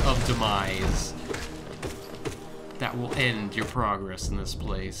object of demise that will end your progress in this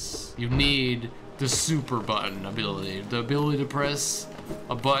place. You need the super button ability. The ability to press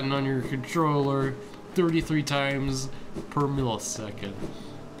a button on your controller 33 times per millisecond.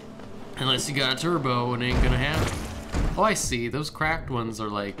 Unless you got a turbo, it ain't gonna happen. Oh, I see. Those cracked ones are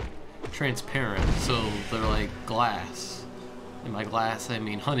like transparent, so they're like glass. And by glass, I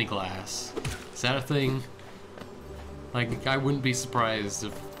mean honey glass. Is that a thing? Like, I wouldn't be surprised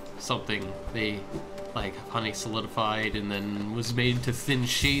if something they like honey solidified and then was made into thin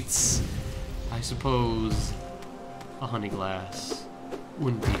sheets. I suppose a honey glass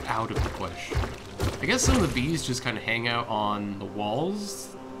wouldn't be out of the question. I guess some of the bees just kind of hang out on the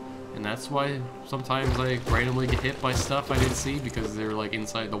walls, and that's why sometimes I randomly get hit by stuff I didn't see because they're like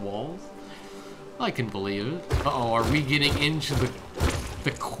inside the walls. I can believe it. Uh-oh, are we getting into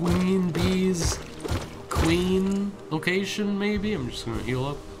the queen bees queen location maybe? I'm just gonna heal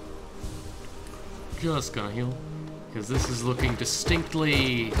up. Just gonna heal. Because this is looking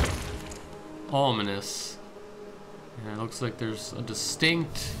distinctly ominous. And it looks like there's a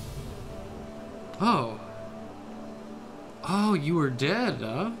distinct... Oh. Oh, you were dead,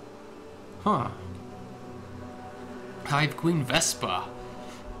 huh? Huh. Hive Queen Vespa.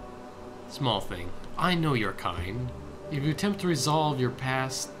 Small thing. I know your kind. If you attempt to resolve your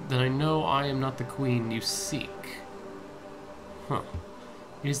past, then I know I am not the queen you seek. Huh.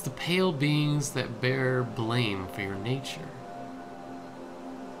 It is the pale beings that bear blame for your nature.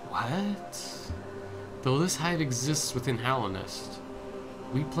 What? Though this hive exists within Hallownest,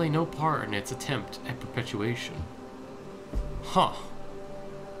 we play no part in its attempt at perpetuation. Huh.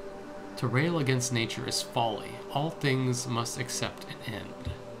 To rail against nature is folly. All things must accept an end.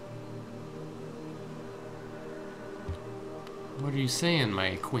 What are you saying,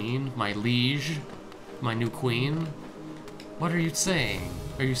 my queen? My liege? My new queen? What are you saying?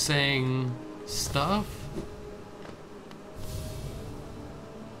 Are you saying stuff?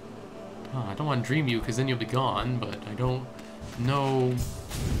 Oh, I don't want to dream you because then you'll be gone, but I don't know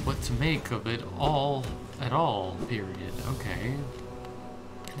what to make of it all at all, period. Okay.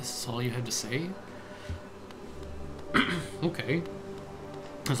 This is all you had to say? Okay.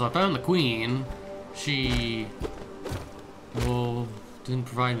 So I found the queen. She... well, didn't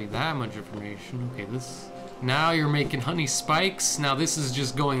provide me that much information. Okay, this... now you're making honey spikes. Now this is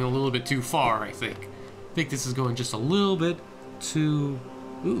just going a little bit too far, I think. I think this is going just a little bit too...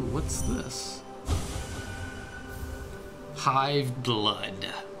 ooh, what's this? Hive blood.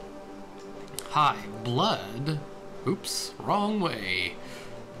 Hive blood? Oops, wrong way.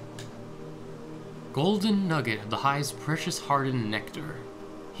 Golden nugget of the hive's precious hardened nectar.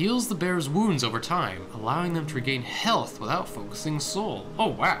 Heals the bear's wounds over time, allowing them to regain health without focusing soul. Oh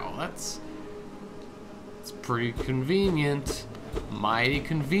wow, that's pretty convenient. Mighty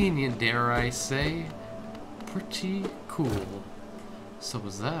convenient, dare I say. Pretty cool. So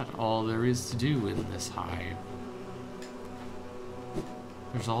is that all there is to do in this hive?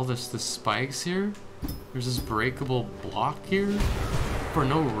 There's all this spikes here? There's this breakable block here? For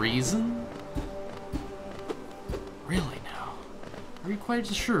no reason? Really now? Are you quite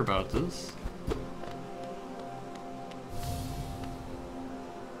sure about this?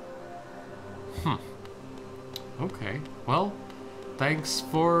 Okay, well, thanks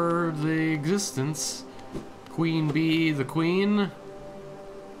for the existence, Queen Bee the Queen.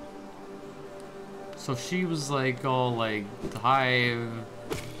 So she was like all like the hive,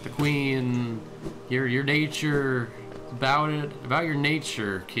 the queen, your nature, about your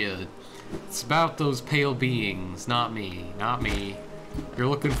nature, kid. It's about those pale beings, not me, not me. You're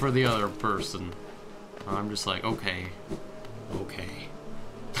looking for the other person. I'm just like, okay. Okay.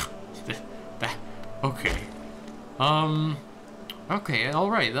 Okay,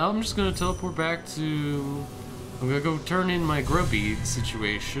 alright, I'm just gonna teleport back to... I'm gonna go turn in my grubby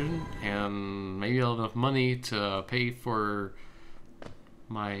situation, and maybe I'll have enough money to pay for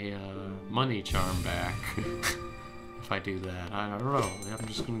my money charm back. If I do that, I don't know. I'm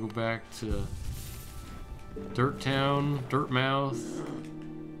just gonna go back to Dirt Town, Dirt Mouth.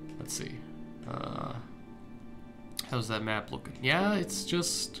 Let's see. How's that map looking? Yeah, it's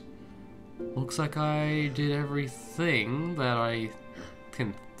just... looks like I did everything that I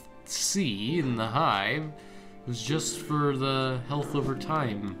can see in the hive. It was just for the health over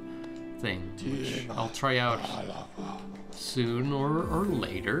time thing, which I'll try out soon or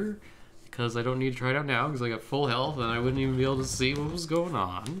later, because I don't need to try it out now because I got full health and I wouldn't even be able to see what was going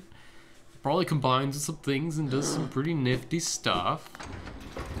on. Probably combines with some things and does some pretty nifty stuff.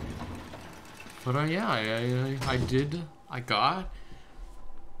 But yeah, I did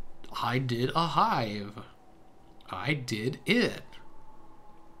a hive. I did it.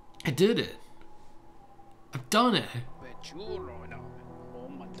 I've done it.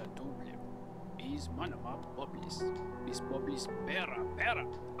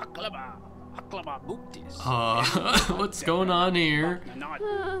 What's going on here?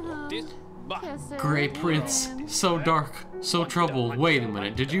 Grey Prince, so dark, so troubled. Wait a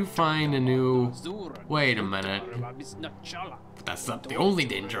minute, did you find a new... Wait a minute. But that's not the only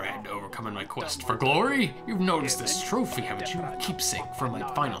danger I had to overcome in my quest for glory. You've noticed this trophy, haven't you? Keepsake from my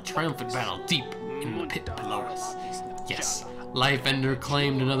final triumphant battle deep in the pit below us. Yes, Life Ender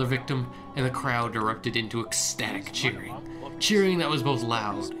claimed another victim, and the crowd erupted into ecstatic cheering. Cheering that was both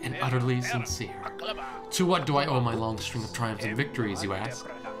loud and utterly sincere. To what do I owe my long string of triumphs and victories, you ask?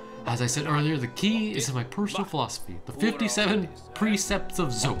 As I said earlier, the key is in my personal philosophy, the 57 precepts of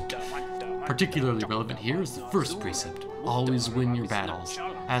Zot. Particularly relevant here is the first precept, always win your battles.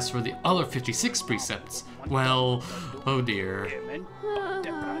 As for the other 56 precepts, well, oh dear.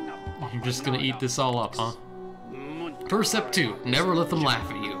 You're just gonna eat this all up, huh? Precept 2, never let them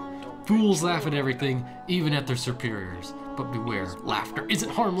laugh at you. Fools laugh at everything, even at their superiors. But beware, laughter isn't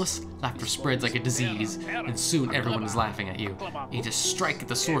harmless. Laughter spreads like a disease, and soon everyone is laughing at you. You need to strike at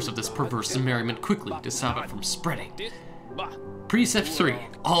the source of this perverse merriment quickly to stop it from spreading. Precept 3,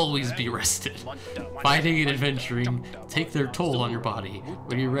 always be rested. Fighting and adventuring take their toll on your body.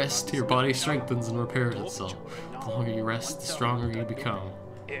 When you rest, your body strengthens and repairs itself. The longer you rest, the stronger you become.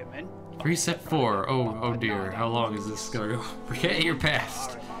 Precept 4, oh dear, how long is this gonna go? Forget your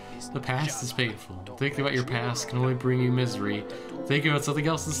past. The past is painful. Thinking about your past can only bring you misery. Think about something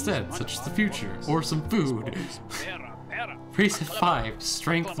else instead, such as the future, or some food. Precept 5,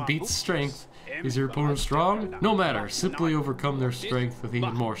 strength beats strength. Is your opponent strong? No matter, simply overcome their strength with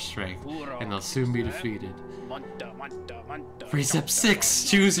even more strength, and they'll soon be defeated. Precept 6,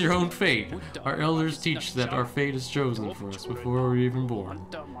 choose your own fate. Our elders teach that our fate is chosen for us before we're even born.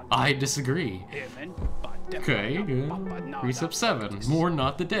 I disagree. Okay, good. Precept 7, mourn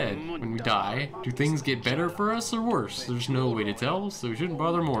not the dead. When we die, do things get better for us or worse? There's no way to tell, so we shouldn't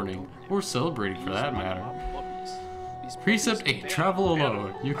bother mourning, or celebrating for that matter. Precept 8. Travel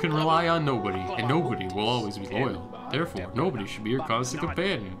alone. You can rely on nobody, and nobody will always be loyal. Therefore, nobody should be your constant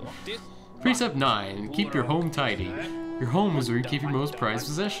companion. Precept 9. Keep your home tidy. Your home is where you keep your most prized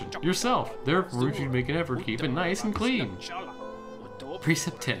possession, yourself. Therefore, you should make an effort to keep it nice and clean.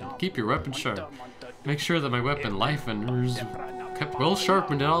 Precept 10. Keep your weapon sharp. Make sure that my weapon, Life Ender, is kept well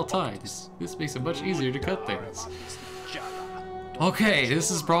sharpened at all times. This makes it much easier to cut things. Okay, this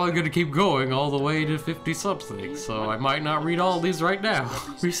is probably going to keep going all the way to 50-something, so I might not read all these right now.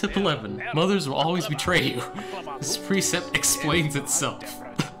 Precept 11. Mothers will always betray you. This precept explains itself.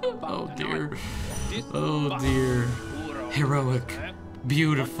 Oh dear. Oh dear. Heroic.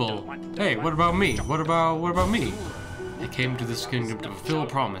 Beautiful. Hey, what about me? What about me? I came to this kingdom to fulfill a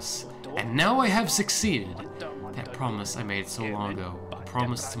promise, and now I have succeeded. That promise I made so long ago. A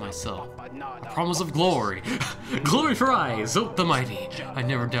promise to myself. A promise of glory. Glory for I, Zote the Mighty. I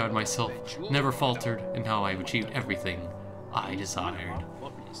never doubted myself, never faltered, and now I've achieved everything I desired.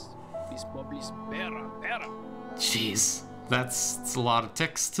 Jeez, that's a lot of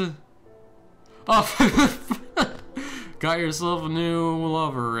text. Oh, got yourself a new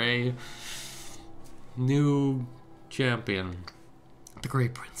lover, eh? New champion. The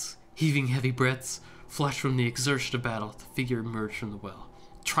Great Prince, heaving heavy breaths, flashed from the exertion of battle, the figure emerged from the well.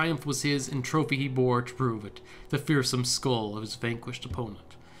 Triumph was his, and trophy he bore to prove it, the fearsome skull of his vanquished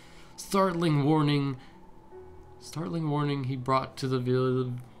opponent. Startling warning he brought to the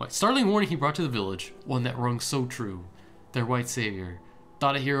village, one that rung so true. Their white savior,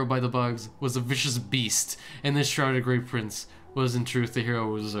 thought a hero by the bugs, was a vicious beast, and this shrouded Great Prince was in truth the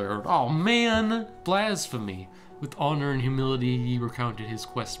hero we deserved. Oh man! Blasphemy! With honor and humility he recounted his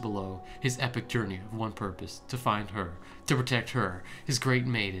quest below, his epic journey of one purpose, to find her, to protect her, his great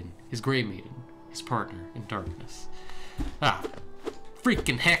maiden, his partner in darkness. Ah,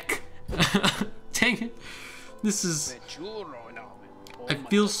 freaking heck! Dang it! This is... I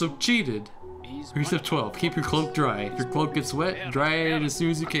feel so cheated. Precept 12. Keep your cloak dry. If your cloak gets wet, dry it as soon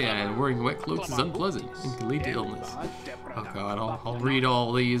as you can. Wearing wet cloaks is unpleasant and can lead to illness. Oh god, I'll read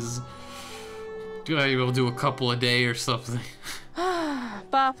all these. Maybe we'll do a couple a day or something.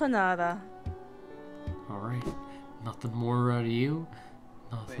 Pa for nada. Alright. Nothing more out of you.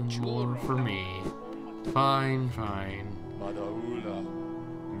 Nothing more for me. Fine, fine.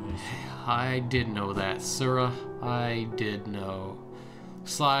 I did know that, Surah. I did know.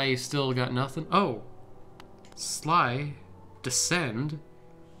 Sly, you still got nothing? Oh! Sly? Descend?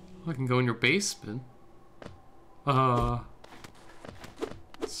 I can go in your basement.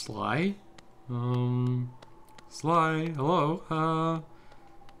 Sly? Sly, hello?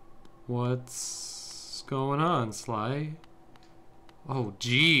 What's going on, Sly? Oh,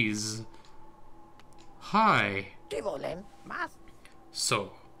 jeez. Hi.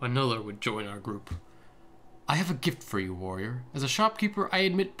 So, another would join our group. I have a gift for you, warrior. As a shopkeeper, I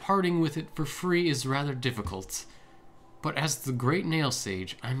admit parting with it for free is rather difficult. But as the great nail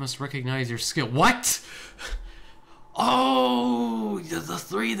sage, I must recognize your skill. What? Oh, the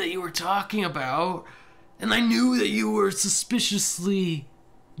three that you were talking about. And I knew that you were suspiciously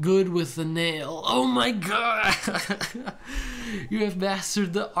good with the nail. Oh my god! You have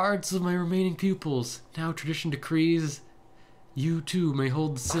mastered the arts of my remaining pupils. Now tradition decrees, you too may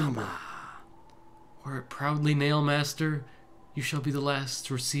hold the symbol. Were it proudly Nail Master, you shall be the last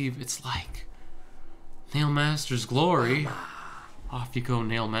to receive its like. Nail Master's glory. Off you go,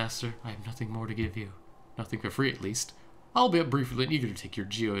 Nail Master. I have nothing more to give you. Nothing for free, at least. I'll be up briefly and eager to take your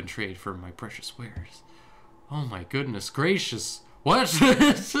geo and trade for my precious wares. Oh my goodness gracious. What?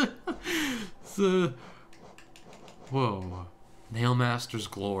 Whoa. Nail Master's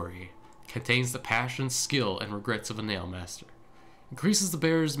glory. Contains the passion, skill, and regrets of a Nail Master. Increases the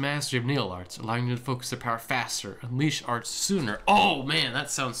bearer's mastery of nail arts, allowing them to focus their power faster, unleash arts sooner. Oh man,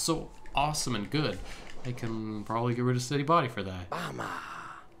 that sounds so awesome and good. I can probably get rid of Steady Body for that.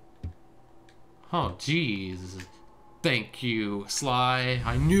 Oh jeez. Thank you, Sly.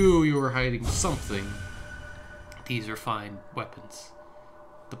 I knew you were hiding something. These are fine weapons.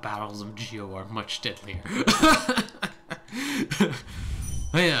 The battles of Geo are much deadlier.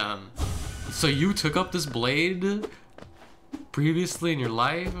 Man, so you took up this blade previously in your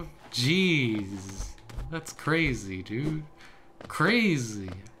life? Jeez, that's crazy, dude. Crazy.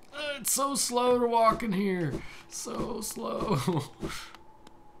 It's so slow to walk in here. So slow.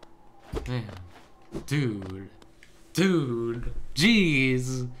 Man, dude,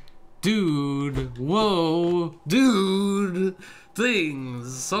 jeez, dude, whoa, dude.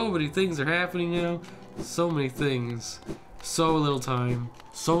 Things. So many things are happening now. So many things. So little time.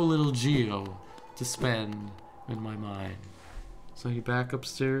 So little Geo to spend in my mind. So you back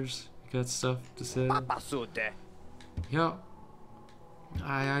upstairs? You got stuff to say? Yep.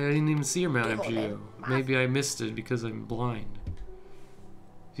 I didn't even see your Mount MGO. Maybe I missed it because I'm blind.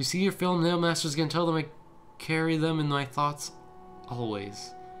 If you see your film, Nail Master's gonna tell them I carry them in my thoughts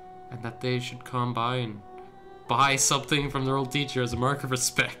always. And that they should come by and buy something from their old teacher as a mark of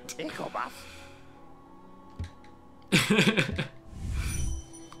respect.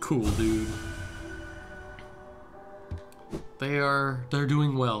 Cool, dude. They're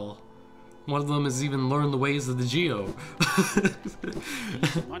doing well. One of them has even learned the ways of the Geo.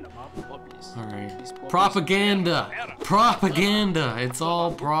 Alright. Propaganda! Propaganda! It's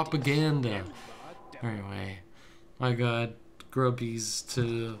all propaganda. Anyway. I got grubbies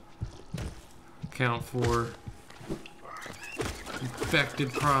to account for.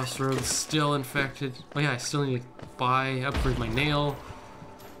 Infected Crossroads, still infected. Oh yeah, I still need to upgrade my nail.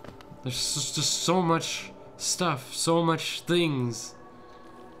 There's just so much stuff, so much things.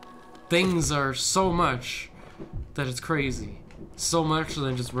 Things are so much that it's crazy. So much that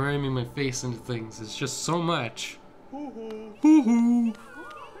I'm just ramming my face into things. It's just so much. Hoo-hoo.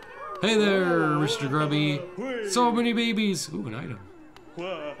 Hey there, Mr. Grubby. So many babies. Ooh, an item.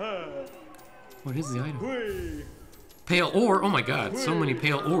 What is the item? Pale ore? Oh my god, so many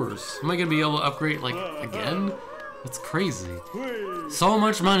pale ores. Am I gonna be able to upgrade, like, again? That's crazy. So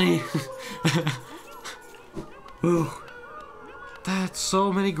much money. Ooh. That's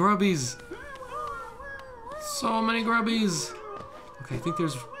so many grubbies. So many grubbies. Okay, I think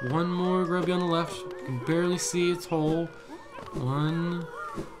there's one more grubby on the left. I can barely see its hole. One.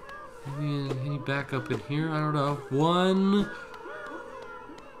 Maybe any back up in here? I don't know. 1,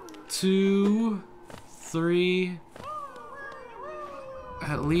 2, 3.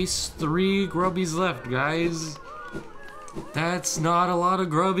 At least 3 grubbies left, guys. That's not a lot of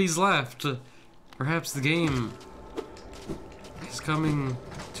grubbies left. Perhaps the game is coming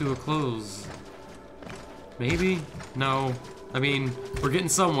to a close. Maybe? No. I mean, we're getting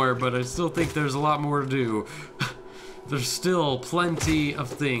somewhere, but I still think there's a lot more to do. There's still plenty of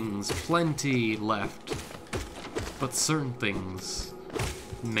things, plenty left. But certain things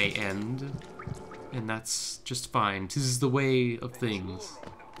may end, and that's just fine. 'Tis the way of things.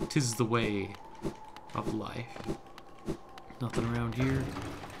 'Tis the way of life. Nothing around here.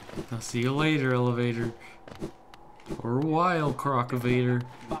 I'll see you later, elevator. For a while, crocavator.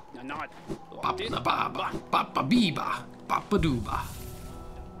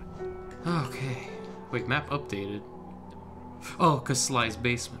 Okay. Wait, map updated. Oh, cause Sly's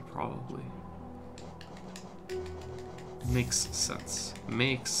basement, probably. Makes sense.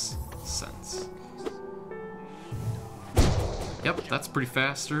 Makes sense. Yep, that's pretty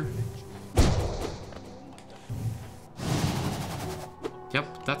faster.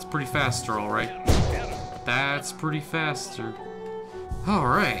 Yep, that's pretty faster, alright. That's pretty faster.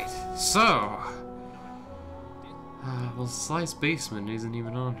 Alright, so... well, Sly's basement isn't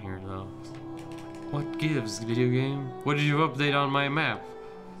even on here, though. What gives, video game? What did you update on my map?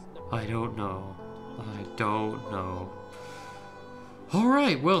 I don't know. I don't know.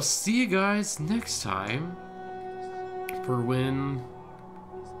 Alright, well, see you guys next time. For when...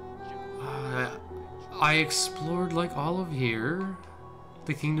 I explored, like, all of here.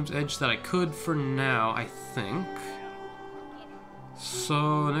 The Kingdom's Edge that I could for now, I think.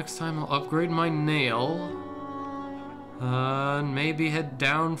 So, next time I'll upgrade my nail. And maybe head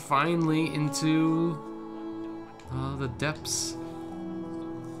down finally into the depths.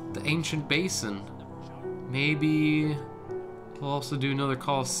 The ancient basin. Maybe we'll also do another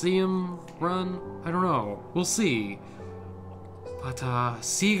Colosseum run. I don't know. We'll see. But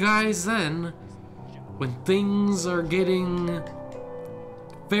see you guys then. When things are getting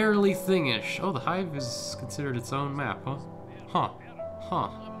fairly thingish. Oh, the Hive is considered its own map, huh? Huh. Huh.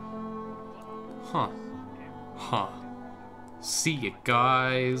 Huh. Huh. See you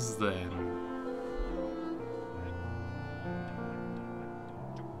guys then.